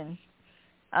attention,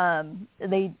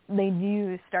 they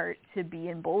do start to be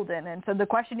emboldened. And so the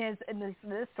question is, in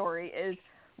this story, is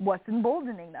what's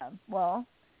emboldening them? Well,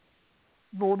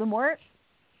 Voldemort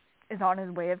is on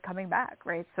his way of coming back,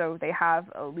 right? So they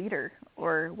have a leader,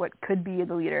 or what could be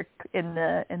the leader in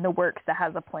the works that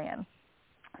has a plan.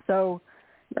 So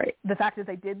the fact that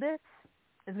they did this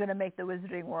is going to make the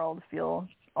wizarding world feel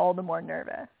all the more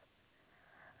nervous.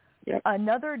 Yep.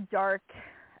 Another dark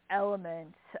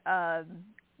element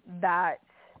that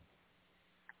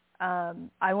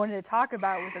I wanted to talk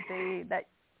about was that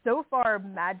so far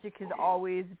magic has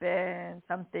always been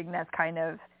something that's kind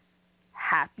of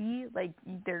happy, like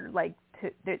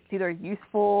it's either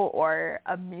useful or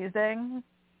amusing.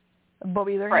 But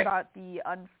we learned about the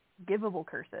unforgivable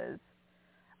curses,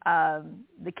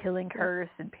 the Killing Curse,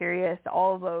 Imperious,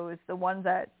 all of those, the ones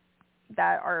that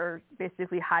are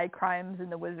basically high crimes in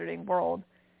the wizarding world,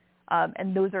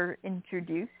 and those are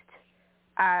introduced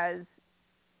as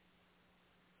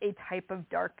a type of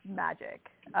dark magic.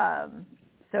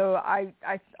 So I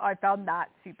found that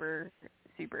super,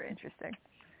 super interesting.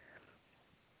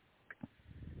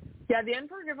 Yeah, the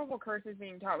unforgivable curses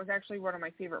being taught was actually one of my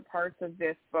favorite parts of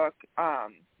this book.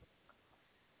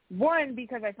 One,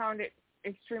 because I found it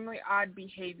extremely odd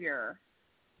behavior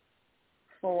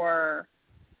for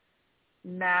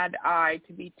Mad Eye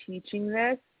to be teaching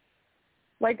this.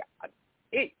 Like,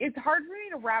 it's hard for me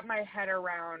to wrap my head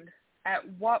around at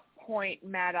what point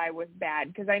Mad Eye was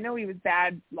bad, because I know he was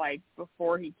bad, like,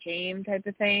 before he came type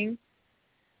of thing.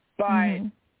 But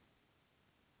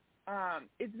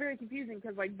it's very confusing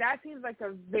because, like, that seems like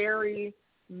a very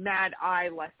Mad Eye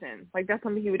lesson. Like, that's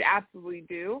something he would absolutely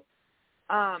do.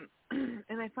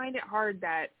 And I find it hard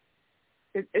that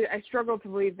I struggle to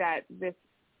believe that this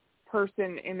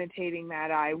person imitating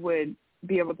Mad Eye would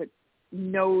be able to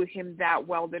know him that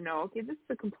well to know, okay, this is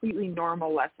a completely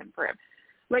normal lesson for him.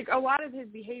 Like, a lot of his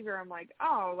behavior, I'm like,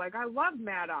 oh, like, I love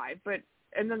Mad Eye,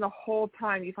 and then the whole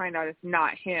time you find out it's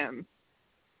not him.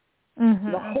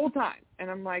 The whole time. And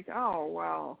I'm like, oh,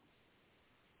 well,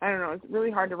 I don't know. It's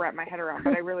really hard to wrap my head around,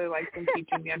 but I really like him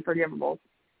teaching the Unforgivables.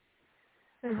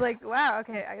 It's like, wow,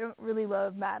 okay, I don't really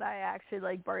love Mad Eye. I actually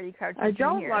like Barty Crouch Jr. I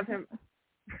don't love him.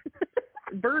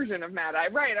 Version of Mad Eye.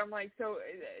 Right. I'm like, so,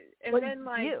 and what then,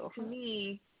 like, you?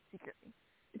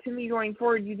 to me going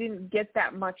forward, you didn't get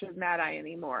that much of Mad Eye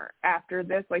anymore after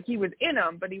this. Like, he was in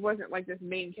them, but he wasn't, like, this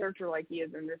main character like he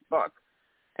is in this book.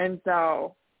 And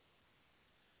so,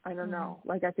 I don't know.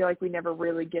 Like, I feel like we never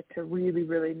really get to really,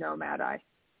 really know Mad Eye.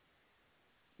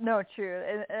 No,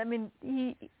 true. I mean,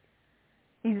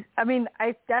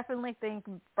 I definitely think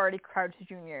Barty Crouch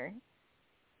Jr.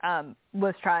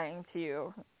 Was trying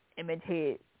to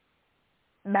imitate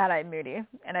Mad Eye Moody,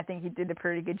 and I think he did a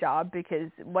pretty good job, because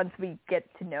once we get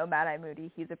to know Mad Eye Moody,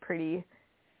 he's a pretty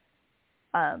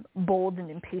bold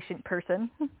and impatient person,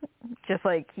 just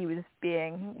like he was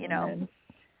being, you know,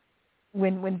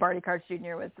 when Barty Crouch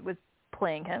Jr. was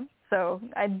playing him. So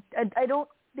I don't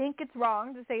think it's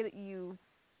wrong to say that you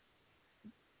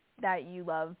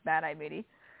love Mad Eye Moody,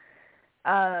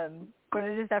 but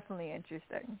it is definitely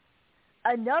interesting.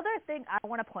 Another thing I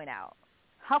want to point out,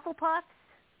 Hufflepuffs,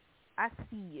 I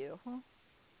see you.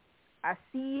 I'm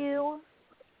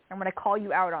going to call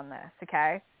you out on this,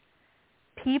 okay?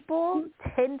 People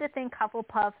tend to think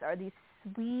Hufflepuffs are these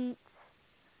sweet,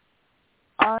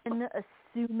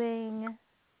 unassuming,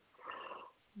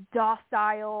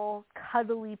 docile,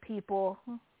 cuddly people,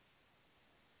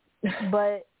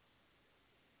 but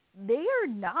they are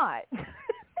not.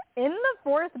 In the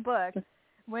fourth book,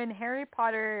 when Harry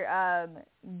Potter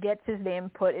gets his name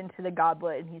put into the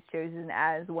goblet and he's chosen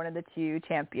as one of the two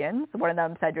champions, one of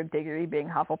them Cedric Diggory being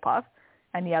Hufflepuff,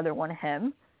 and the other one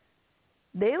him,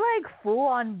 they, like,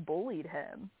 full-on bullied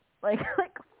him. Like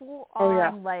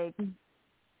full-on, like,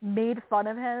 made fun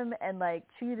of him and, like,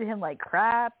 treated him like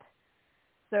crap.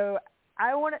 So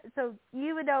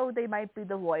even though they might be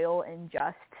the loyal and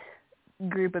just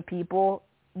group of people,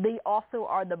 they also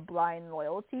are the blind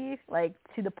loyalty, like,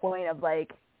 to the point of,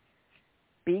 like,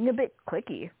 being a bit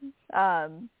cliquey.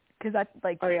 Because that's,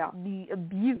 like, the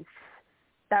abuse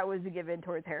that was given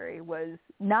towards Harry was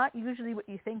not usually what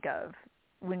you think of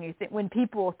when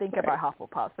people think about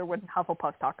Hufflepuffs, or when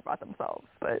Hufflepuffs talk about themselves.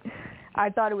 But I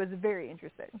thought it was very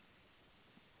interesting,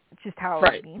 just how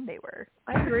mean they were.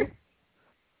 I agree.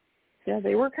 Yeah,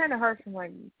 they were kind of harsh. I'm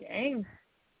like, dang.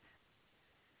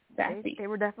 They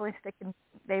were definitely sticking.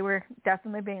 They were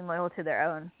definitely being loyal to their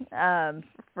own,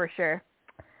 for sure.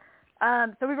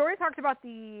 So we've already talked about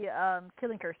the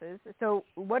killing curses. So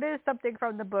what is something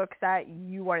from the books that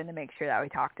you wanted to make sure that we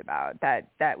talked about,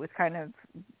 that was kind of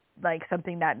like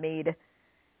something that made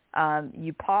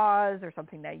you pause, or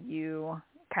something that you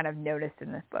kind of noticed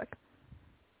in this book?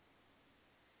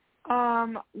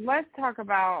 Let's talk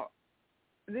about,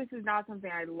 this is not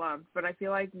something I loved, but I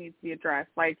feel like needs to be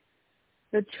addressed. Like,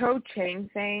 the Cho Chang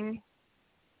thing,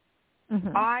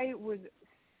 I was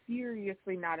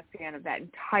seriously not a fan of that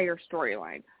entire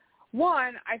storyline.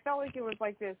 One, I felt like it was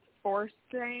like this forced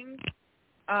thing.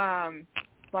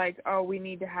 Like, oh, we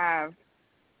need to have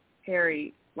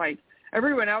Harry, like,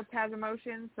 everyone else has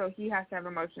emotions, so he has to have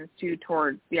emotions too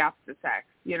towards the opposite sex,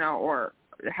 you know, or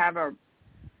have a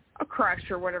crush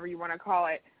or whatever you want to call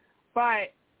it.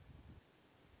 But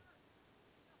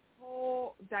the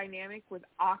whole dynamic was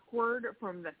awkward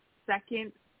from the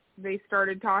second they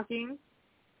started talking.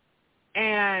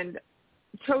 And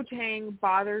Cho Chang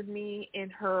bothered me in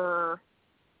her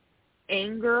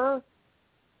anger,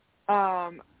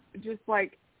 just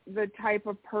like the type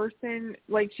of person,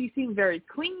 like, she seemed very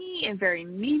clingy and very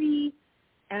needy,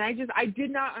 and I did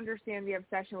not understand the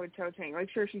obsession with Cho Chang. Like,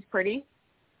 sure, she's pretty,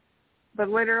 but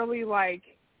literally, like,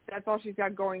 that's all she's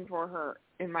got going for her,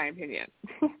 in my opinion.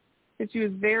 And she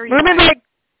was very, like,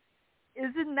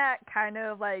 isn't that kind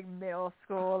of like middle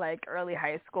school, like early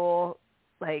high school,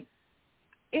 like?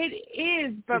 It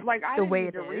is, but, like, I didn't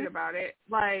need to read is about it.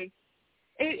 Like,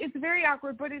 it's very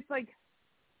awkward, but it's like,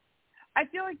 I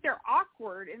feel like they're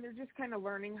awkward, and they're just kind of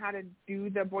learning how to do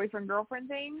the boyfriend-girlfriend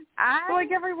thing. So,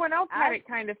 like, everyone else had it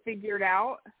kind of figured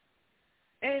out.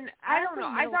 And I don't know.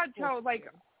 I thought Cho,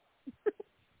 like,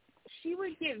 she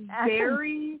would get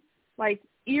very, like,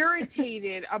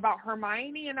 irritated about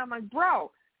Hermione, and I'm like,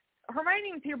 bro,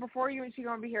 Hermione was here before you, and she's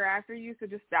going to be here after you, so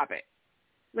just stop it.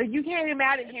 Like, you can't get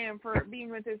mad at him for being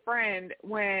with his friend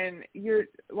when you're,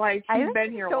 like, he's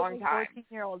been here a long time.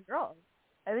 14-year-old girls.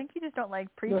 I think you just don't like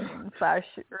preteens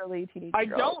 / early teenage girls. I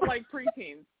don't like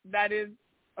preteens. That is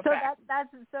a fact. That's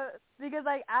because,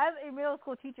 like, as a middle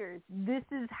school teacher, this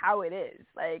is how it is.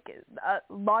 Like, a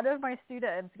lot of my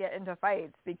students get into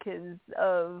fights because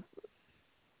of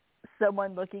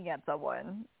someone looking at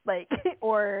someone, like,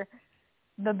 or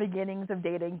the beginnings of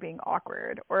dating being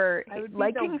awkward, or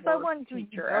liking someone who you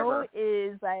know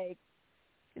is like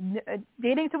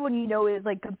dating someone you know is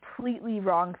like completely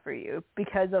wrong for you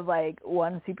because of like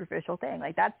one superficial thing.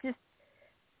 Like, that's just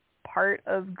part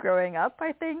of growing up,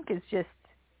 I think, is just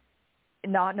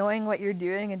not knowing what you're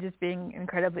doing and just being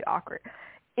incredibly awkward.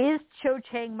 Is Cho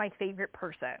Chang my favorite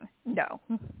person? No.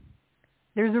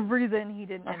 There's a reason he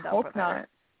didn't end up with her.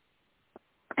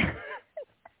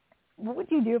 What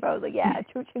would you do if I was like, yeah,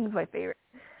 Cho Chang's my favorite?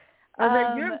 I was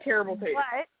like, you have terrible taste.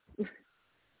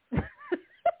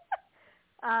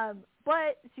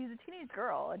 But she's a teenage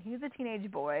girl, and he's a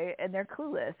teenage boy, and they're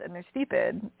clueless, and they're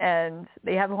stupid, and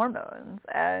they have hormones,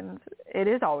 and it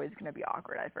is always going to be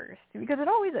awkward at first, because it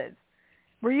always is.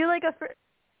 Were you like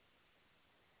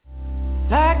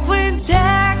like when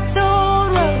Jack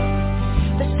told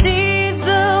Rose that she's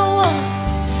the one,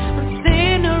 when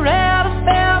Cinderella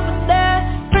fell for that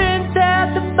princess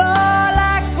of all,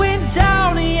 like when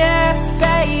Johnny asked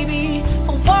baby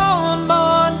for one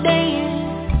more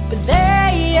dance, but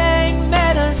they ain't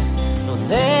met us, no,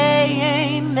 they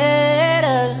ain't met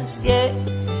us yet.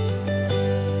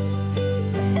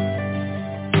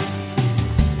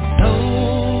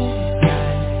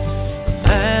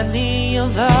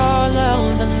 Of all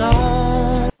of the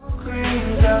long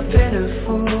greens are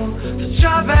pitiful. The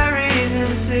strawberries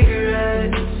and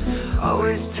cigarettes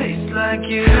always taste like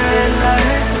you. Red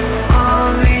lights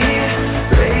on me,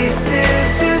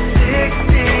 races to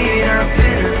 16 are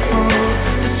pitiful.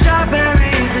 The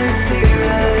strawberries and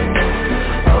cigarettes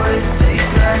always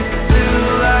taste like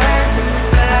blue eyes,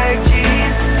 black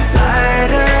jeans,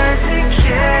 lighters and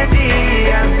candy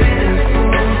are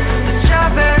pitiful. The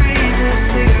strawberries and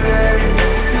cigarettes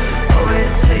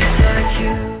always taste like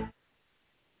you.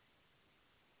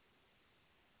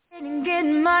 Didn't get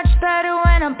much better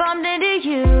when I bumped into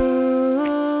you.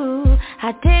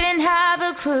 I didn't have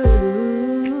a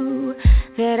clue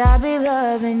that I'd be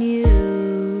loving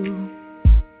you.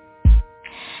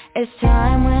 As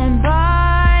time went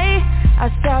by, I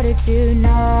started to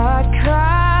not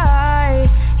cry,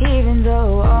 even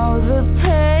though all the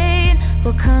pain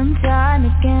will come time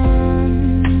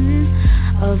again.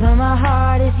 Although my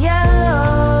heart is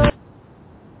yellow.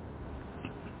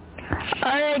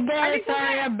 Alright guys,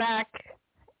 sorry, I'm back.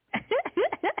 I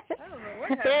don't know what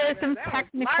happened. There's some that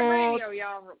technical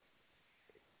radio,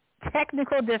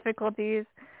 technical difficulties.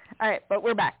 Alright, but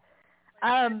we're back.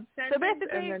 So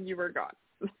basically, and then you were gone.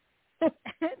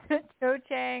 Cho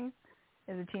Chang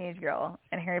is a teenage girl,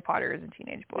 and Harry Potter is a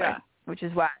teenage boy, which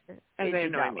is why. And they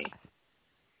annoy me.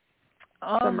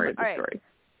 Summary of the story.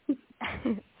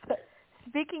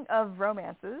 Speaking of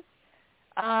romances,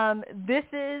 this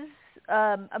is.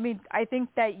 I mean, I think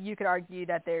that you could argue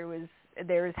that there was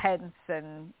hints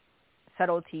and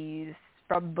subtleties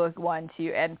from book 1,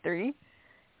 2, and 3,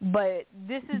 but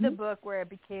this is a book where it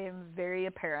became very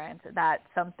apparent that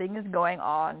something is going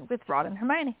on with Ron and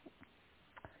Hermione.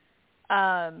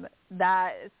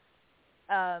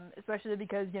 Especially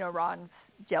because, you know, Ron's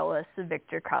jealous of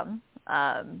Victor Crumb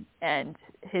and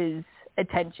his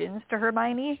attentions to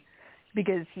Hermione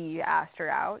because he asked her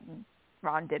out and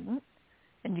Ron didn't.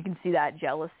 And you can see that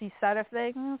jealousy side of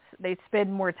things. They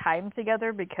spend more time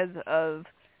together because of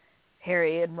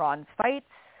Harry and Ron's fights.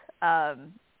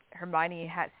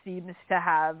 Hermione seems to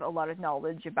have a lot of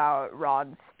knowledge about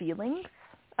Ron's feelings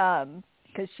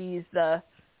because she's the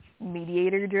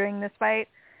mediator during this fight.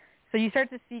 So you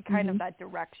start to see kind of that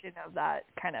direction of that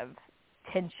kind of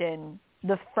tension,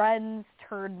 the friends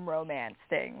turn romance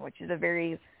thing, which is a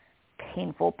very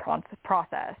painful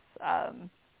process.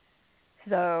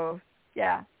 So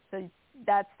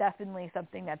that's definitely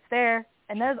something that's there.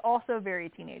 And that is also very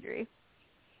teenagery.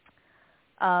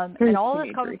 And all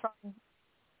this comes from,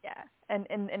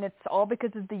 and it's all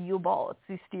because of the Yule Ball. It's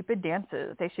these stupid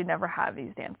dances. They should never have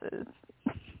these dances.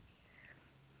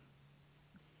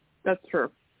 That's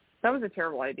true. That was a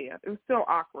terrible idea. It was so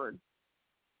awkward.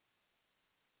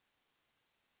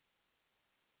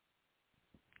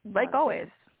 Like always.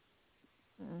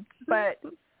 But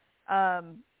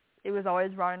it was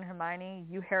always Ron and Hermione.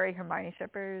 You Harry Hermione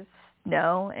shippers?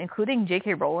 No, including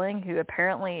J.K. Rowling, who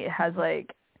apparently has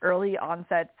like early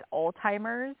onset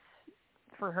Alzheimer's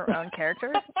for her own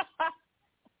characters.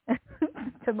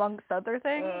 amongst other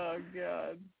things. Oh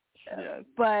God. Yes.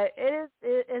 But it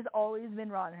has always been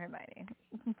Ron and Hermione.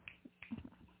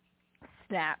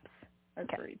 Snaps.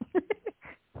 Agreed.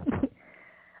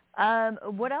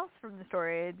 What else from the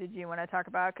story did you want to talk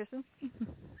about, Kristen?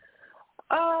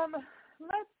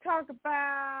 Let's talk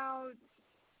about.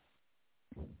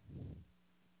 I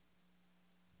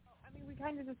mean, we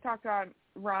kind of just talked about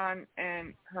Ron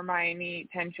and Hermione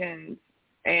tensions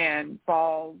and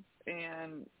balls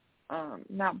and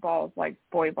not balls like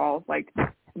boy balls, like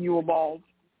Yule balls.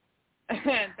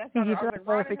 And that's how I was like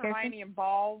Ron and Hermione and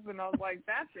balls, and I was like,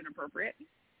 that's inappropriate.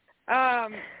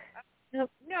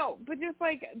 No, but just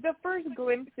like the first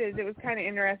glimpses, it was kind of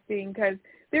interesting because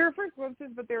they were first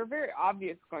glimpses, but they were very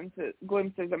obvious glimpses.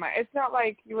 It's not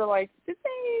like you were like, was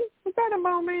that a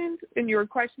moment? And you were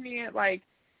questioning it, like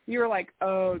you were like,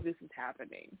 oh, this is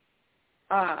happening.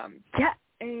 Yeah,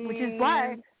 which is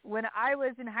why when I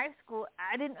was in high school,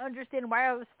 I didn't understand why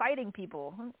I was fighting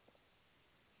people.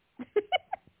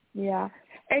 Yeah,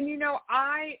 and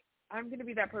I'm going to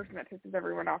be that person that pisses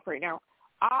everyone off right now.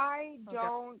 I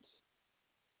don't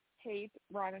hate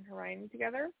Ron and Hermione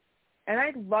together, and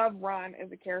I love Ron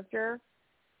as a character,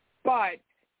 but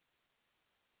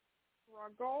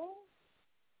struggle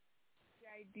the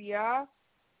idea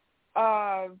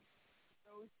of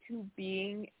those two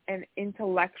being an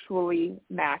intellectually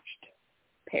matched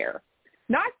pair.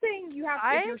 Not saying you have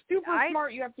to, if you're super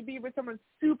smart, you have to be with someone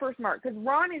super smart, because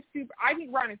I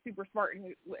think Ron is super smart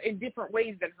in different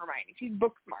ways than Hermione. She's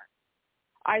book smart.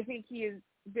 I think he is,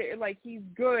 like, he's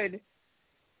good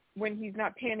when he's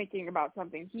not panicking about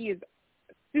something. He is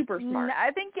super smart.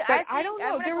 I think I don't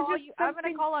know. I'm going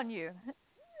to call on you.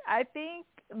 I think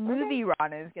movie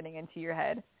Ron is getting into your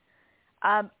head.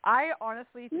 I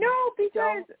honestly think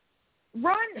because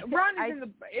Ron is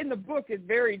in the book is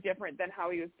very different than how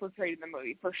he was portrayed in the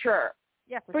movie, for sure.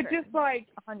 Yeah, for but sure. Just like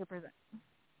 100%.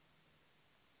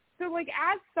 So like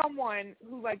as someone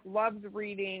who like loves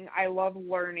reading, I love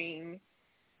learning.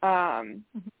 Not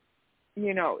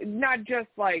just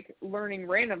like learning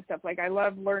random stuff. Like I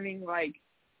love learning like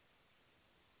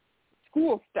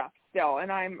school stuff still,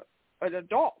 and I'm an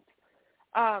adult.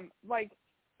 Like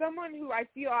someone who I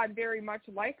feel I'm very much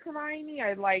like Hermione.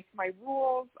 I like my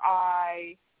rules.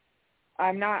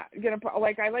 I'm not gonna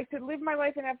I like to live my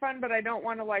life and have fun, but I don't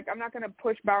want to I'm not gonna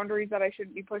push boundaries that I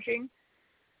shouldn't be pushing.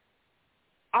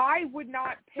 I would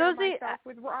not pair myself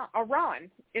with Ron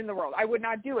in the world. I would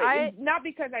not do it. Not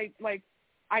because I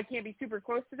can't be super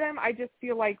close to them. I just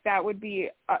feel like that would be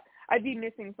I'd be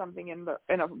missing something in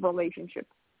a relationship.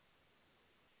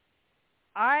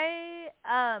 I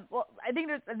think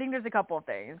there's a couple of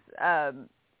things. As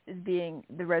being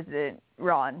the resident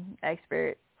Ron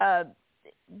expert, I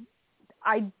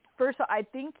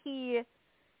think he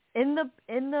in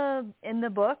the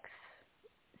books,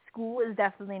 school is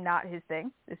definitely not his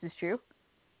thing. This is true,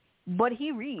 but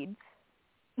he reads.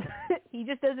 He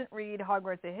just doesn't read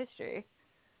Hogwarts of History.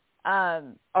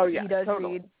 He does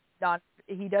totally.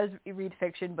 He does read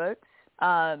fiction books.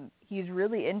 He's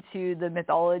really into the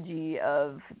mythology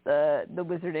of the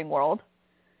wizarding world.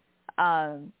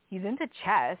 He's into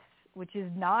chess, which is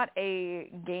not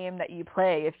a game that you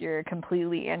play if you're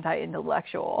completely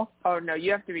anti-intellectual. Oh no,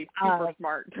 you have to be super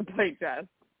smart to play chess.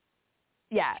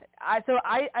 Yeah, I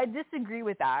disagree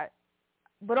with that,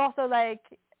 but also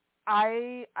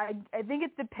I think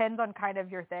it depends on kind of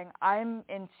your thing. I'm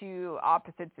into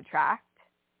opposites attract.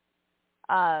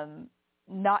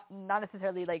 Not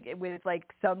necessarily with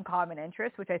some common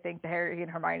interest, which I think Ron and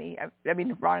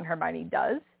Hermione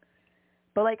does.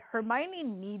 But Hermione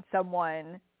needs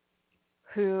someone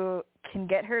who can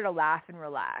get her to laugh and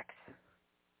relax.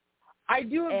 I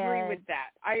do agree with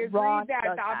that. I agree that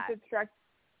the opposites attract.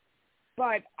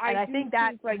 But I think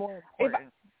that's more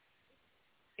important.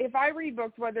 If I read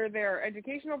books, whether they're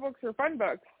educational books or fun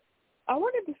books, I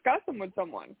want to discuss them with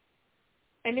someone.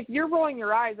 And if you're rolling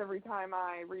your eyes every time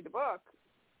I read a book,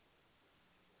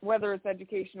 whether it's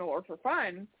educational or for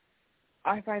fun,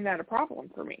 I find that a problem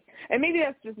for me. And maybe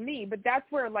that's just me, but that's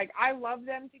where I love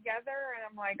them together, and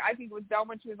I'm I think it was dumb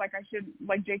when she was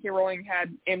J.K. Rowling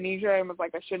had amnesia and was I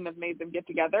shouldn't have made them get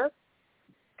together.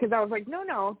 Because I was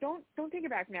no, don't take it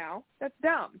back now. That's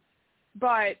dumb.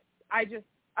 But I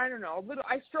don't know,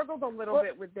 I struggled a little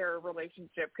bit with their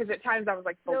relationship because at times I was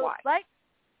why?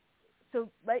 So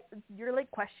you're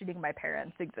questioning my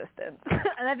parents' existence,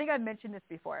 and I think I've mentioned this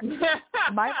before.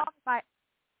 My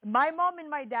mom and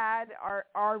my dad are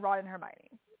Ron and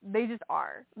Hermione. They just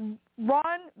are.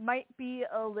 Ron might be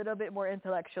a little bit more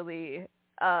intellectually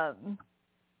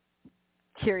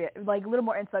curious, a little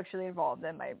more intellectually involved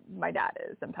than my dad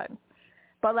is sometimes.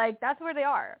 But that's where they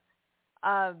are.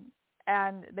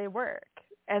 and they work.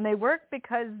 And they work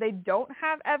because they don't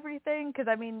have everything. Because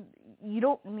I mean, you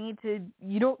don't need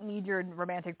your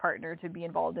romantic partner to be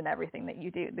involved in everything that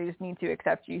you do. They just need to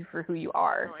accept you for who you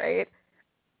are, right?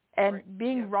 And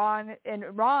being Ron,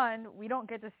 we don't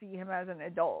get to see him as an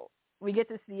adult. We get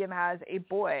to see him as a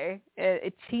boy,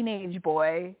 a teenage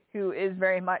boy who is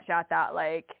very much at that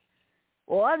like,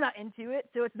 well, I'm not into it,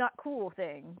 so it's not cool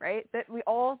thing, right? That we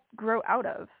all grow out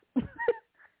of.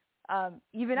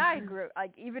 Even I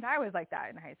was like that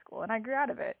in high school, and I grew out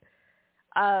of it.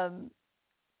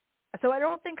 So I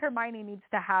don't think Hermione needs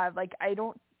to have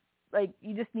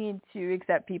you just need to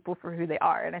accept people for who they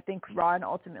are, and I think Ron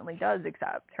ultimately does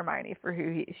accept Hermione for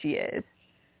who she is.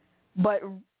 But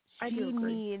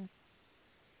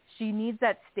she needs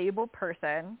that stable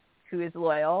person who is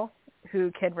loyal,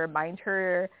 who can remind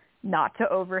her not to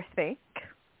overthink,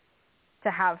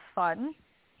 to have fun.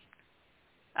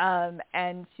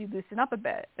 And to loosen up a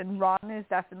bit. And Ron is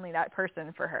definitely that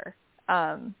person for her.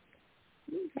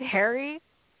 Harry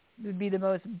would be the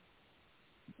most,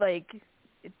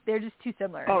 they're just too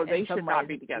similar. Oh, they should not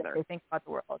be together. They think about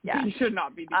the world. Yeah. They should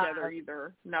not be together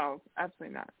either. No,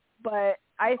 absolutely not. But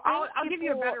I think I'll give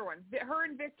you a better one. Her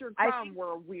and Victor Crumb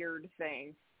were a weird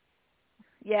thing.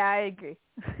 Yeah, I agree.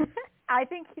 I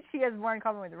think she has more in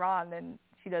common with Ron than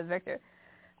she does Victor.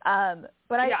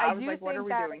 But I do think what are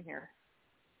we doing here?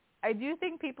 I do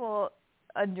think people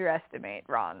underestimate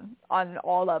Ron on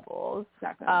all levels.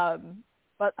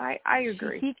 But I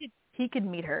agree. He could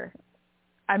meet her.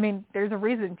 I mean, there's a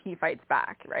reason he fights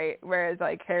back, right? Whereas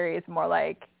Harry is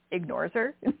more ignores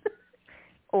her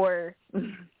or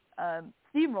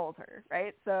steamrolls her,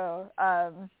 right? So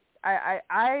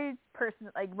I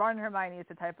personally Ron and Hermione is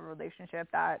the type of relationship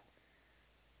that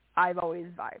I've always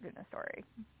vibed in a story.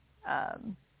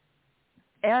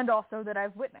 And also that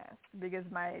I've witnessed, because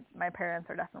my parents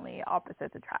are definitely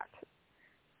opposites attract,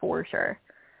 for sure.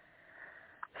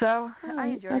 So I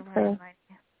enjoy Hermione.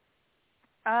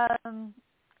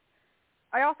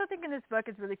 I also think in this book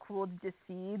it's really cool to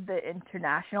see the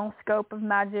international scope of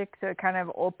magic, so it kind of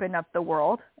opened up the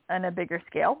world on a bigger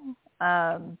scale.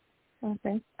 So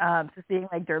seeing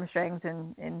Durmstrangs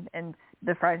and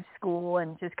the French school,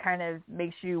 and just kind of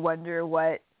makes you wonder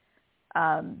what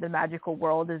the magical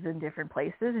world is in different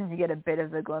places, and you get a bit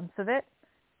of a glimpse of it,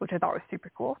 which I thought was super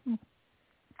cool.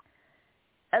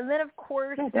 And then, of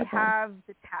course, we have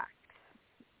the tasks.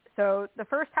 So the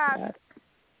first task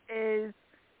is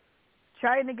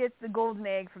trying to get the golden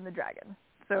egg from the dragon.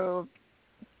 So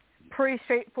pretty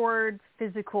straightforward,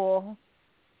 physical,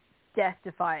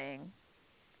 death-defying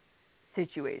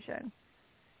situation.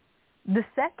 The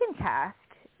second task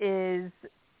is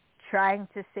trying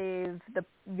to save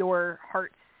your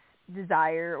heart's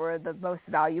desire, or the most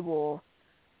valuable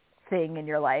thing in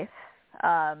your life,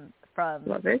 from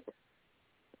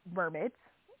mermaids.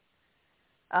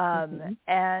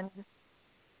 And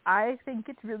I think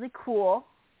it's really cool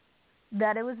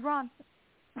that it was Ron.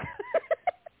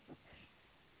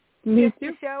 Me Just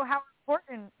to show how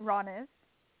important Ron is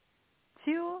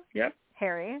to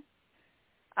Harry.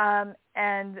 And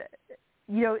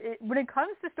when it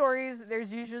comes to stories, there's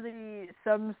usually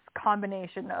some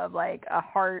combination of a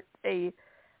heart,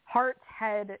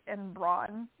 head, and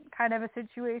brawn kind of a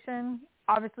situation.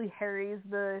 Obviously, Harry's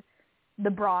the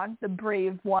brawn, the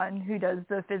brave one who does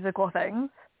the physical things.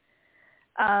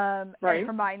 And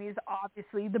Hermione's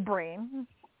obviously the brain,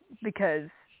 because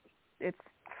it's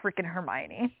freaking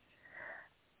Hermione.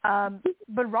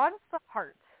 But Ron's the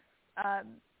heart.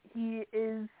 He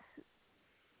is.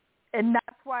 And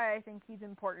that's why I think he's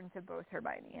important to both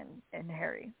Hermione and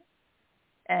Harry.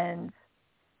 And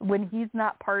when he's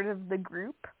not part of the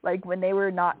group, when they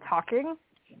were not talking,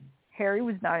 Harry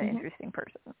was not an interesting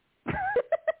person.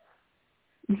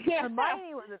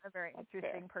 Hermione wasn't a very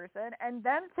interesting person. And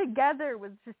them together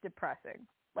was just depressing,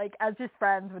 as just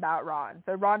friends without Ron.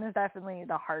 So Ron is definitely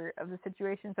the heart of the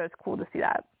situation, so it's cool to see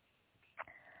that.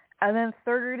 And then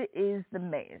third is the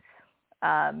maze,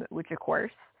 which, of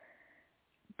course,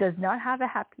 does not have a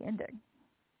happy ending.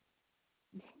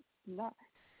 No.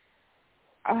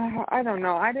 I don't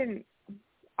know.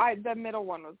 The middle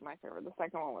one was my favorite. The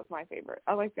second one was my favorite.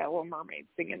 I like that little mermaid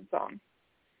singing song.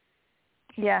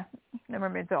 Yeah, the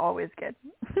mermaids are always good.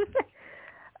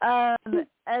 And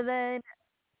then,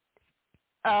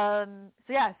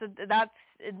 so that's,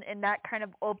 and that kind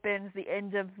of opens the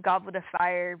end of Goblet of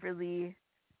Fire. Really,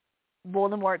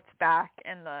 Voldemort's back,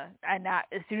 and that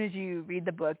as soon as you read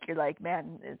the book, you're like,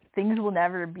 man, things will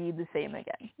never be the same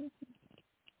again.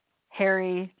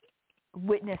 Harry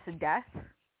witnessed a death.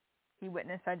 He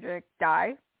witnessed Cedric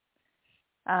die.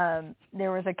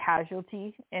 There was a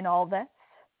casualty in all this.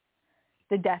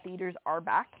 the Death Eaters are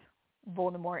back.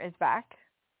 Voldemort is back.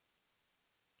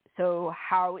 So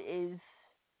how is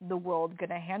the world going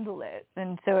to handle it?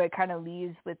 And so it kind of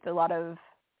leaves with a lot of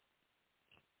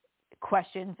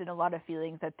questions and a lot of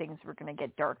feelings that things were going to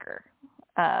get darker.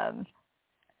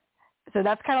 So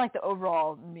that's kind of like the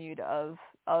overall mood of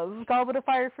Goblet of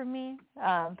Fire for me.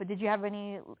 But did you have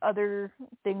any other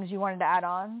things you wanted to add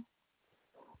on?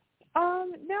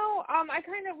 No,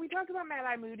 we talked about Mad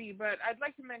Eye Moody, but I'd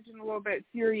like to mention a little bit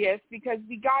Sirius, because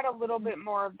we got a little bit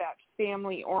more of that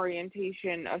family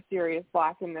orientation of Sirius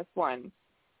Black in this one.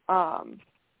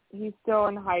 He's still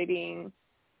in hiding,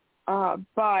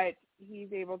 but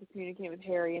he's able to communicate with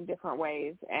Harry in different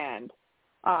ways, and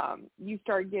you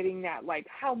start getting that, like,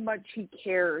 how much he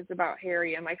cares about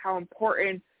Harry and, like, how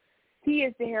important he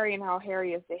is to Harry and how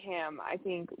Harry is to him. I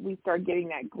think we start getting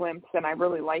that glimpse, and I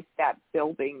really like that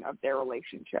building of their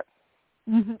relationship.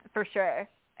 For sure.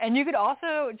 And you could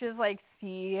also just, like,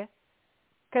 see,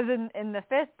 because in the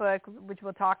 5th book, which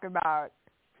we'll talk about,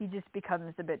 he just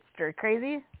becomes a bit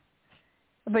stir-crazy.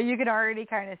 But you can already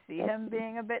kind of see him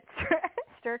being a bit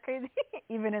stir-crazy,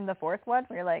 even in the 4th one,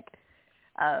 where, like,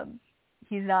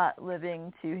 he's not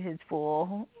living to his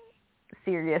full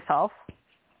serious self.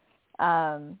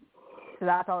 So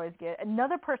that's always good.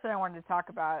 Another person I wanted to talk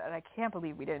about, and I can't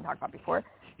believe we didn't talk about before,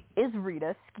 is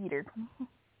Rita Skeeter.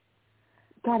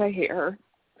 God, I hate her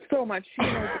so much. She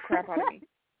annoys the crap out of me.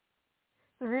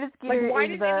 So Rita Skeeter why is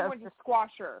didn't anyone just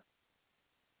squash her?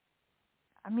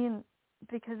 I mean,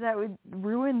 because that would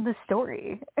ruin the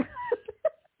story.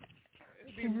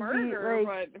 It'd be murder,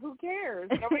 but who cares?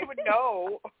 Nobody would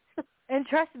know. And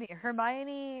trust me,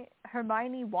 Hermione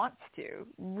wants to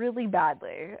really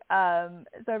badly.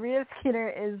 So Rita Skeeter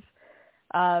is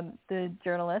the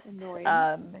journalist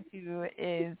who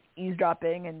is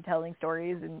eavesdropping and telling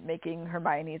stories and making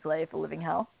Hermione's life a living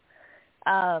hell.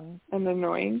 And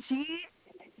annoying.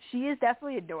 She is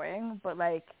definitely annoying, but,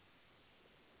 like,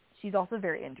 she's also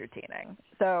very entertaining.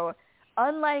 So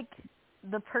unlike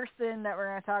the person that we're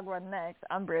going to talk about next,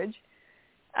 Umbridge,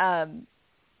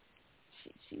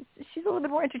 she's a little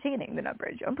bit more entertaining than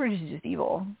Umbridge. Umbridge is just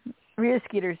evil. Rita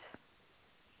Skeeter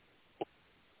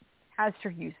has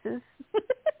her uses.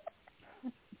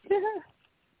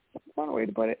 That's one way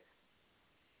to put it.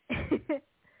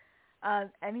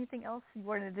 Anything else you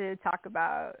wanted to talk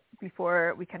about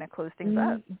before we kind of close things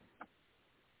up?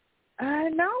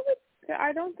 No,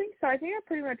 I don't think so. I think that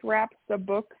pretty much wraps the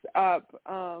books up.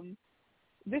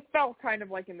 This felt kind of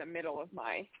like in the middle of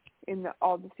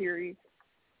all the series.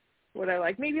 What I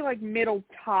like, maybe like middle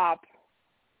top,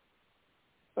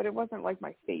 but it wasn't like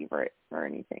my favorite or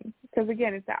anything. Because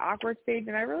again, it's that awkward stage,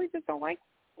 and I really just don't like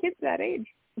kids that age.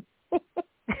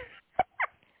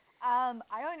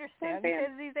 I understand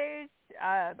kids these days.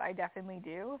 I definitely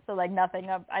do. So, like,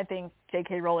 I think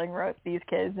J.K. Rowling wrote these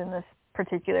kids in this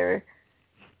particular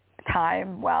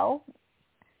time well.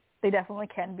 They definitely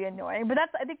can be annoying, but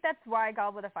I think that's why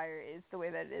Goblet of Fire is the way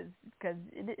that it is, because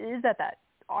it is at that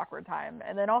awkward time,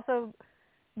 and then also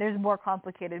there's more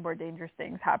complicated, more dangerous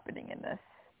things happening in this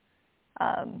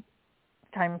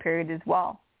time period as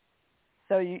well.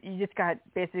 So you just got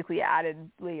basically added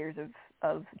layers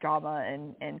of drama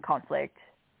and conflict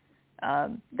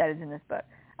that is in this book.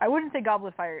 I wouldn't say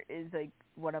Goblet of Fire is, like,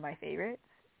 one of my favorites,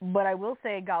 but I will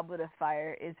say Goblet of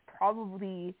Fire is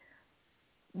probably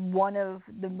one of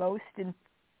the most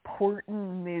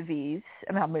important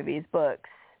books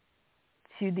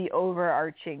to the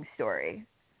overarching story,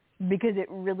 because it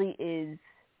really is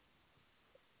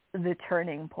the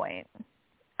turning point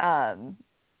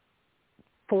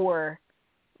for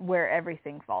where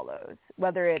everything follows,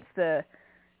 whether it's the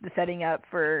setting up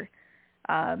for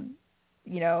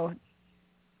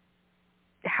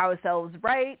House Elves'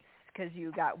 rights, because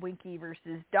you got Winky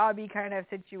versus Dobby kind of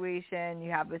situation. You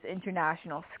have this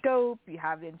international scope. You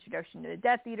have the introduction to the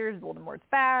Death Eaters. Voldemort's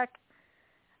back.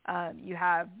 You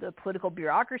have the political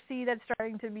bureaucracy that's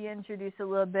starting to be introduced a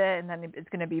little bit, and then it's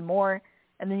going to be more.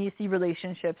 And then you see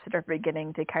relationships that are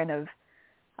beginning to kind of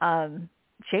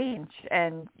change,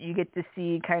 and you get to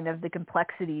see kind of the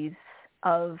complexities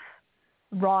of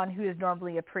Ron, who is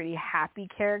normally a pretty happy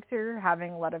character,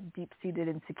 having a lot of deep-seated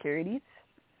insecurities,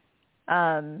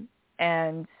 and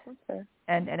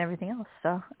everything else.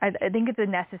 So I think it's a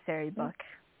necessary book,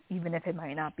 even if it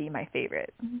might not be my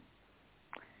favorite.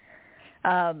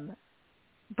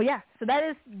 But yeah, so that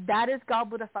is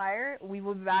Goblet of Fire. We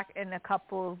will be back in a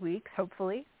couple of weeks,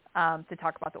 hopefully, to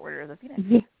talk about the Order of the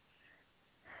Phoenix.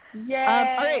 Yay! All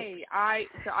right.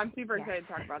 I'm super excited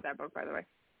to talk about that book, by the way.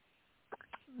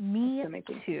 Me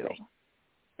too.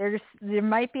 There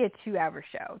might be a 2-hour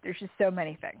show. There's just so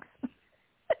many things.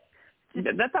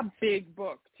 That's a big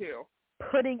book, too.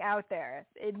 Putting out there,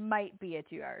 it might be a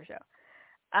 2-hour show.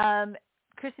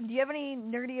 Kristen, do you have any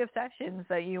nerdy obsessions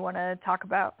that you want to talk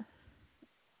about?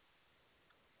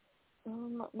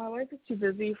 My life is too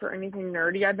busy for anything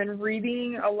nerdy. I've been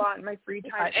reading a lot in my free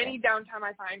time. Any downtime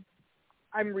I find,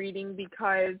 I'm reading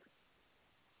because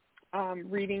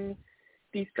reading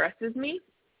de-stresses me.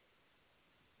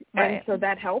 Right. And so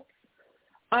that helps.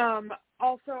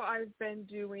 Also, I've been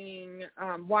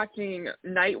watching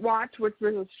Night Watch, which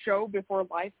was a show before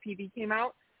Live PD came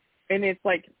out. And it's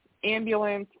like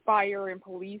ambulance, fire, and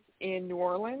police in New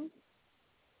Orleans.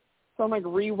 So I'm like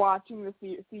rewatching the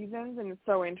seasons, and it's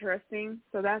so interesting.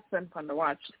 So that's been fun to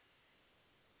watch.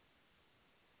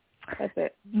 That's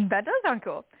it. That does sound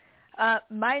cool.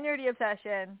 My nerdy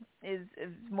obsession is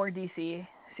more DC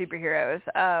superheroes.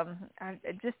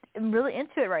 I'm really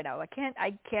into it right now. I can't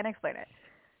explain it.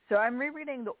 So I'm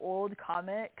rereading the old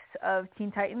comics of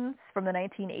Teen Titans from the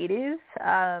 1980s.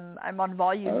 I'm on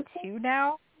volume 2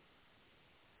 now.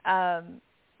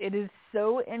 It is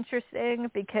so interesting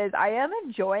because I am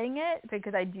enjoying it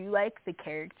because I do like the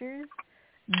characters,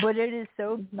 but it is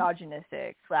so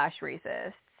misogynistic /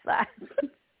 racist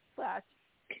 /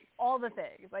 all the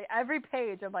things. Like every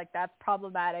page, I'm like, that's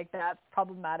problematic, but that's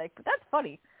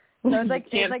funny. So it's like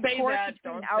Can't it's like say that.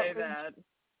 Don't say that.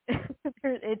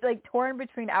 It's like torn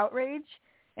between outrage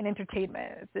and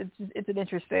entertainment. It's an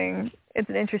interesting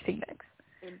mix.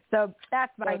 So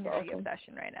that's my nerdy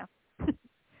obsession right now.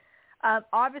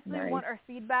 Obviously, we want our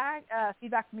feedback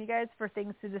from you guys for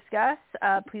things to discuss.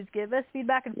 Please give us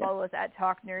feedback and follow us at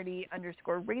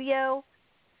talknerdy_radio.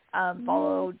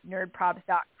 Follow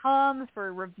nerdprops.com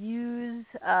for reviews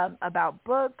about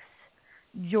books.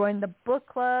 Join the book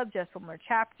club, just one more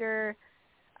chapter.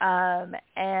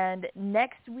 And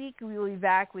next week we will be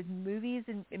back with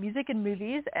music and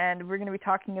movies, and we're going to be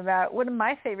talking about one of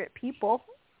my favorite people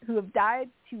who have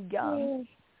died too young.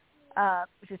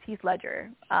 Which is Heath Ledger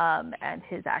and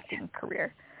his acting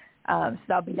career. So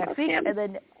that'll be next week. And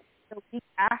then the week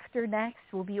after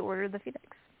next will be Order of the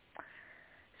Phoenix.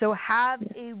 So have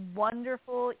a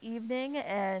wonderful evening,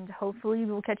 and hopefully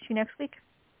we'll catch you next week.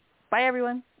 Bye,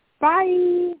 everyone.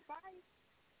 Bye.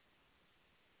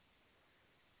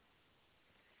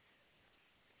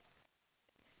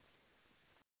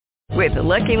 With the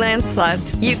Lucky Land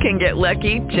Slots, you can get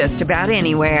lucky just about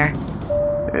anywhere.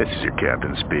 This is your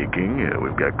captain speaking.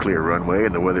 We've got clear runway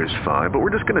and the weather's fine, but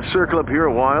we're just going to circle up here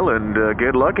a while and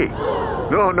get lucky.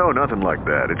 No, nothing like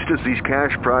that. It's just these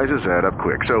cash prizes add up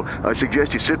quick. So I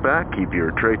suggest you sit back, keep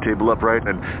your tray table upright,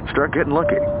 and start getting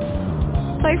lucky.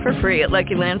 Play for free at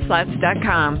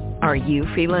LuckyLandSlots.com. Are you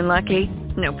feeling lucky?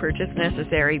 No purchase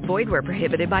necessary. Void where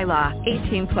prohibited by law.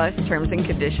 18+ terms and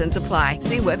conditions apply.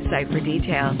 See website for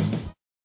details.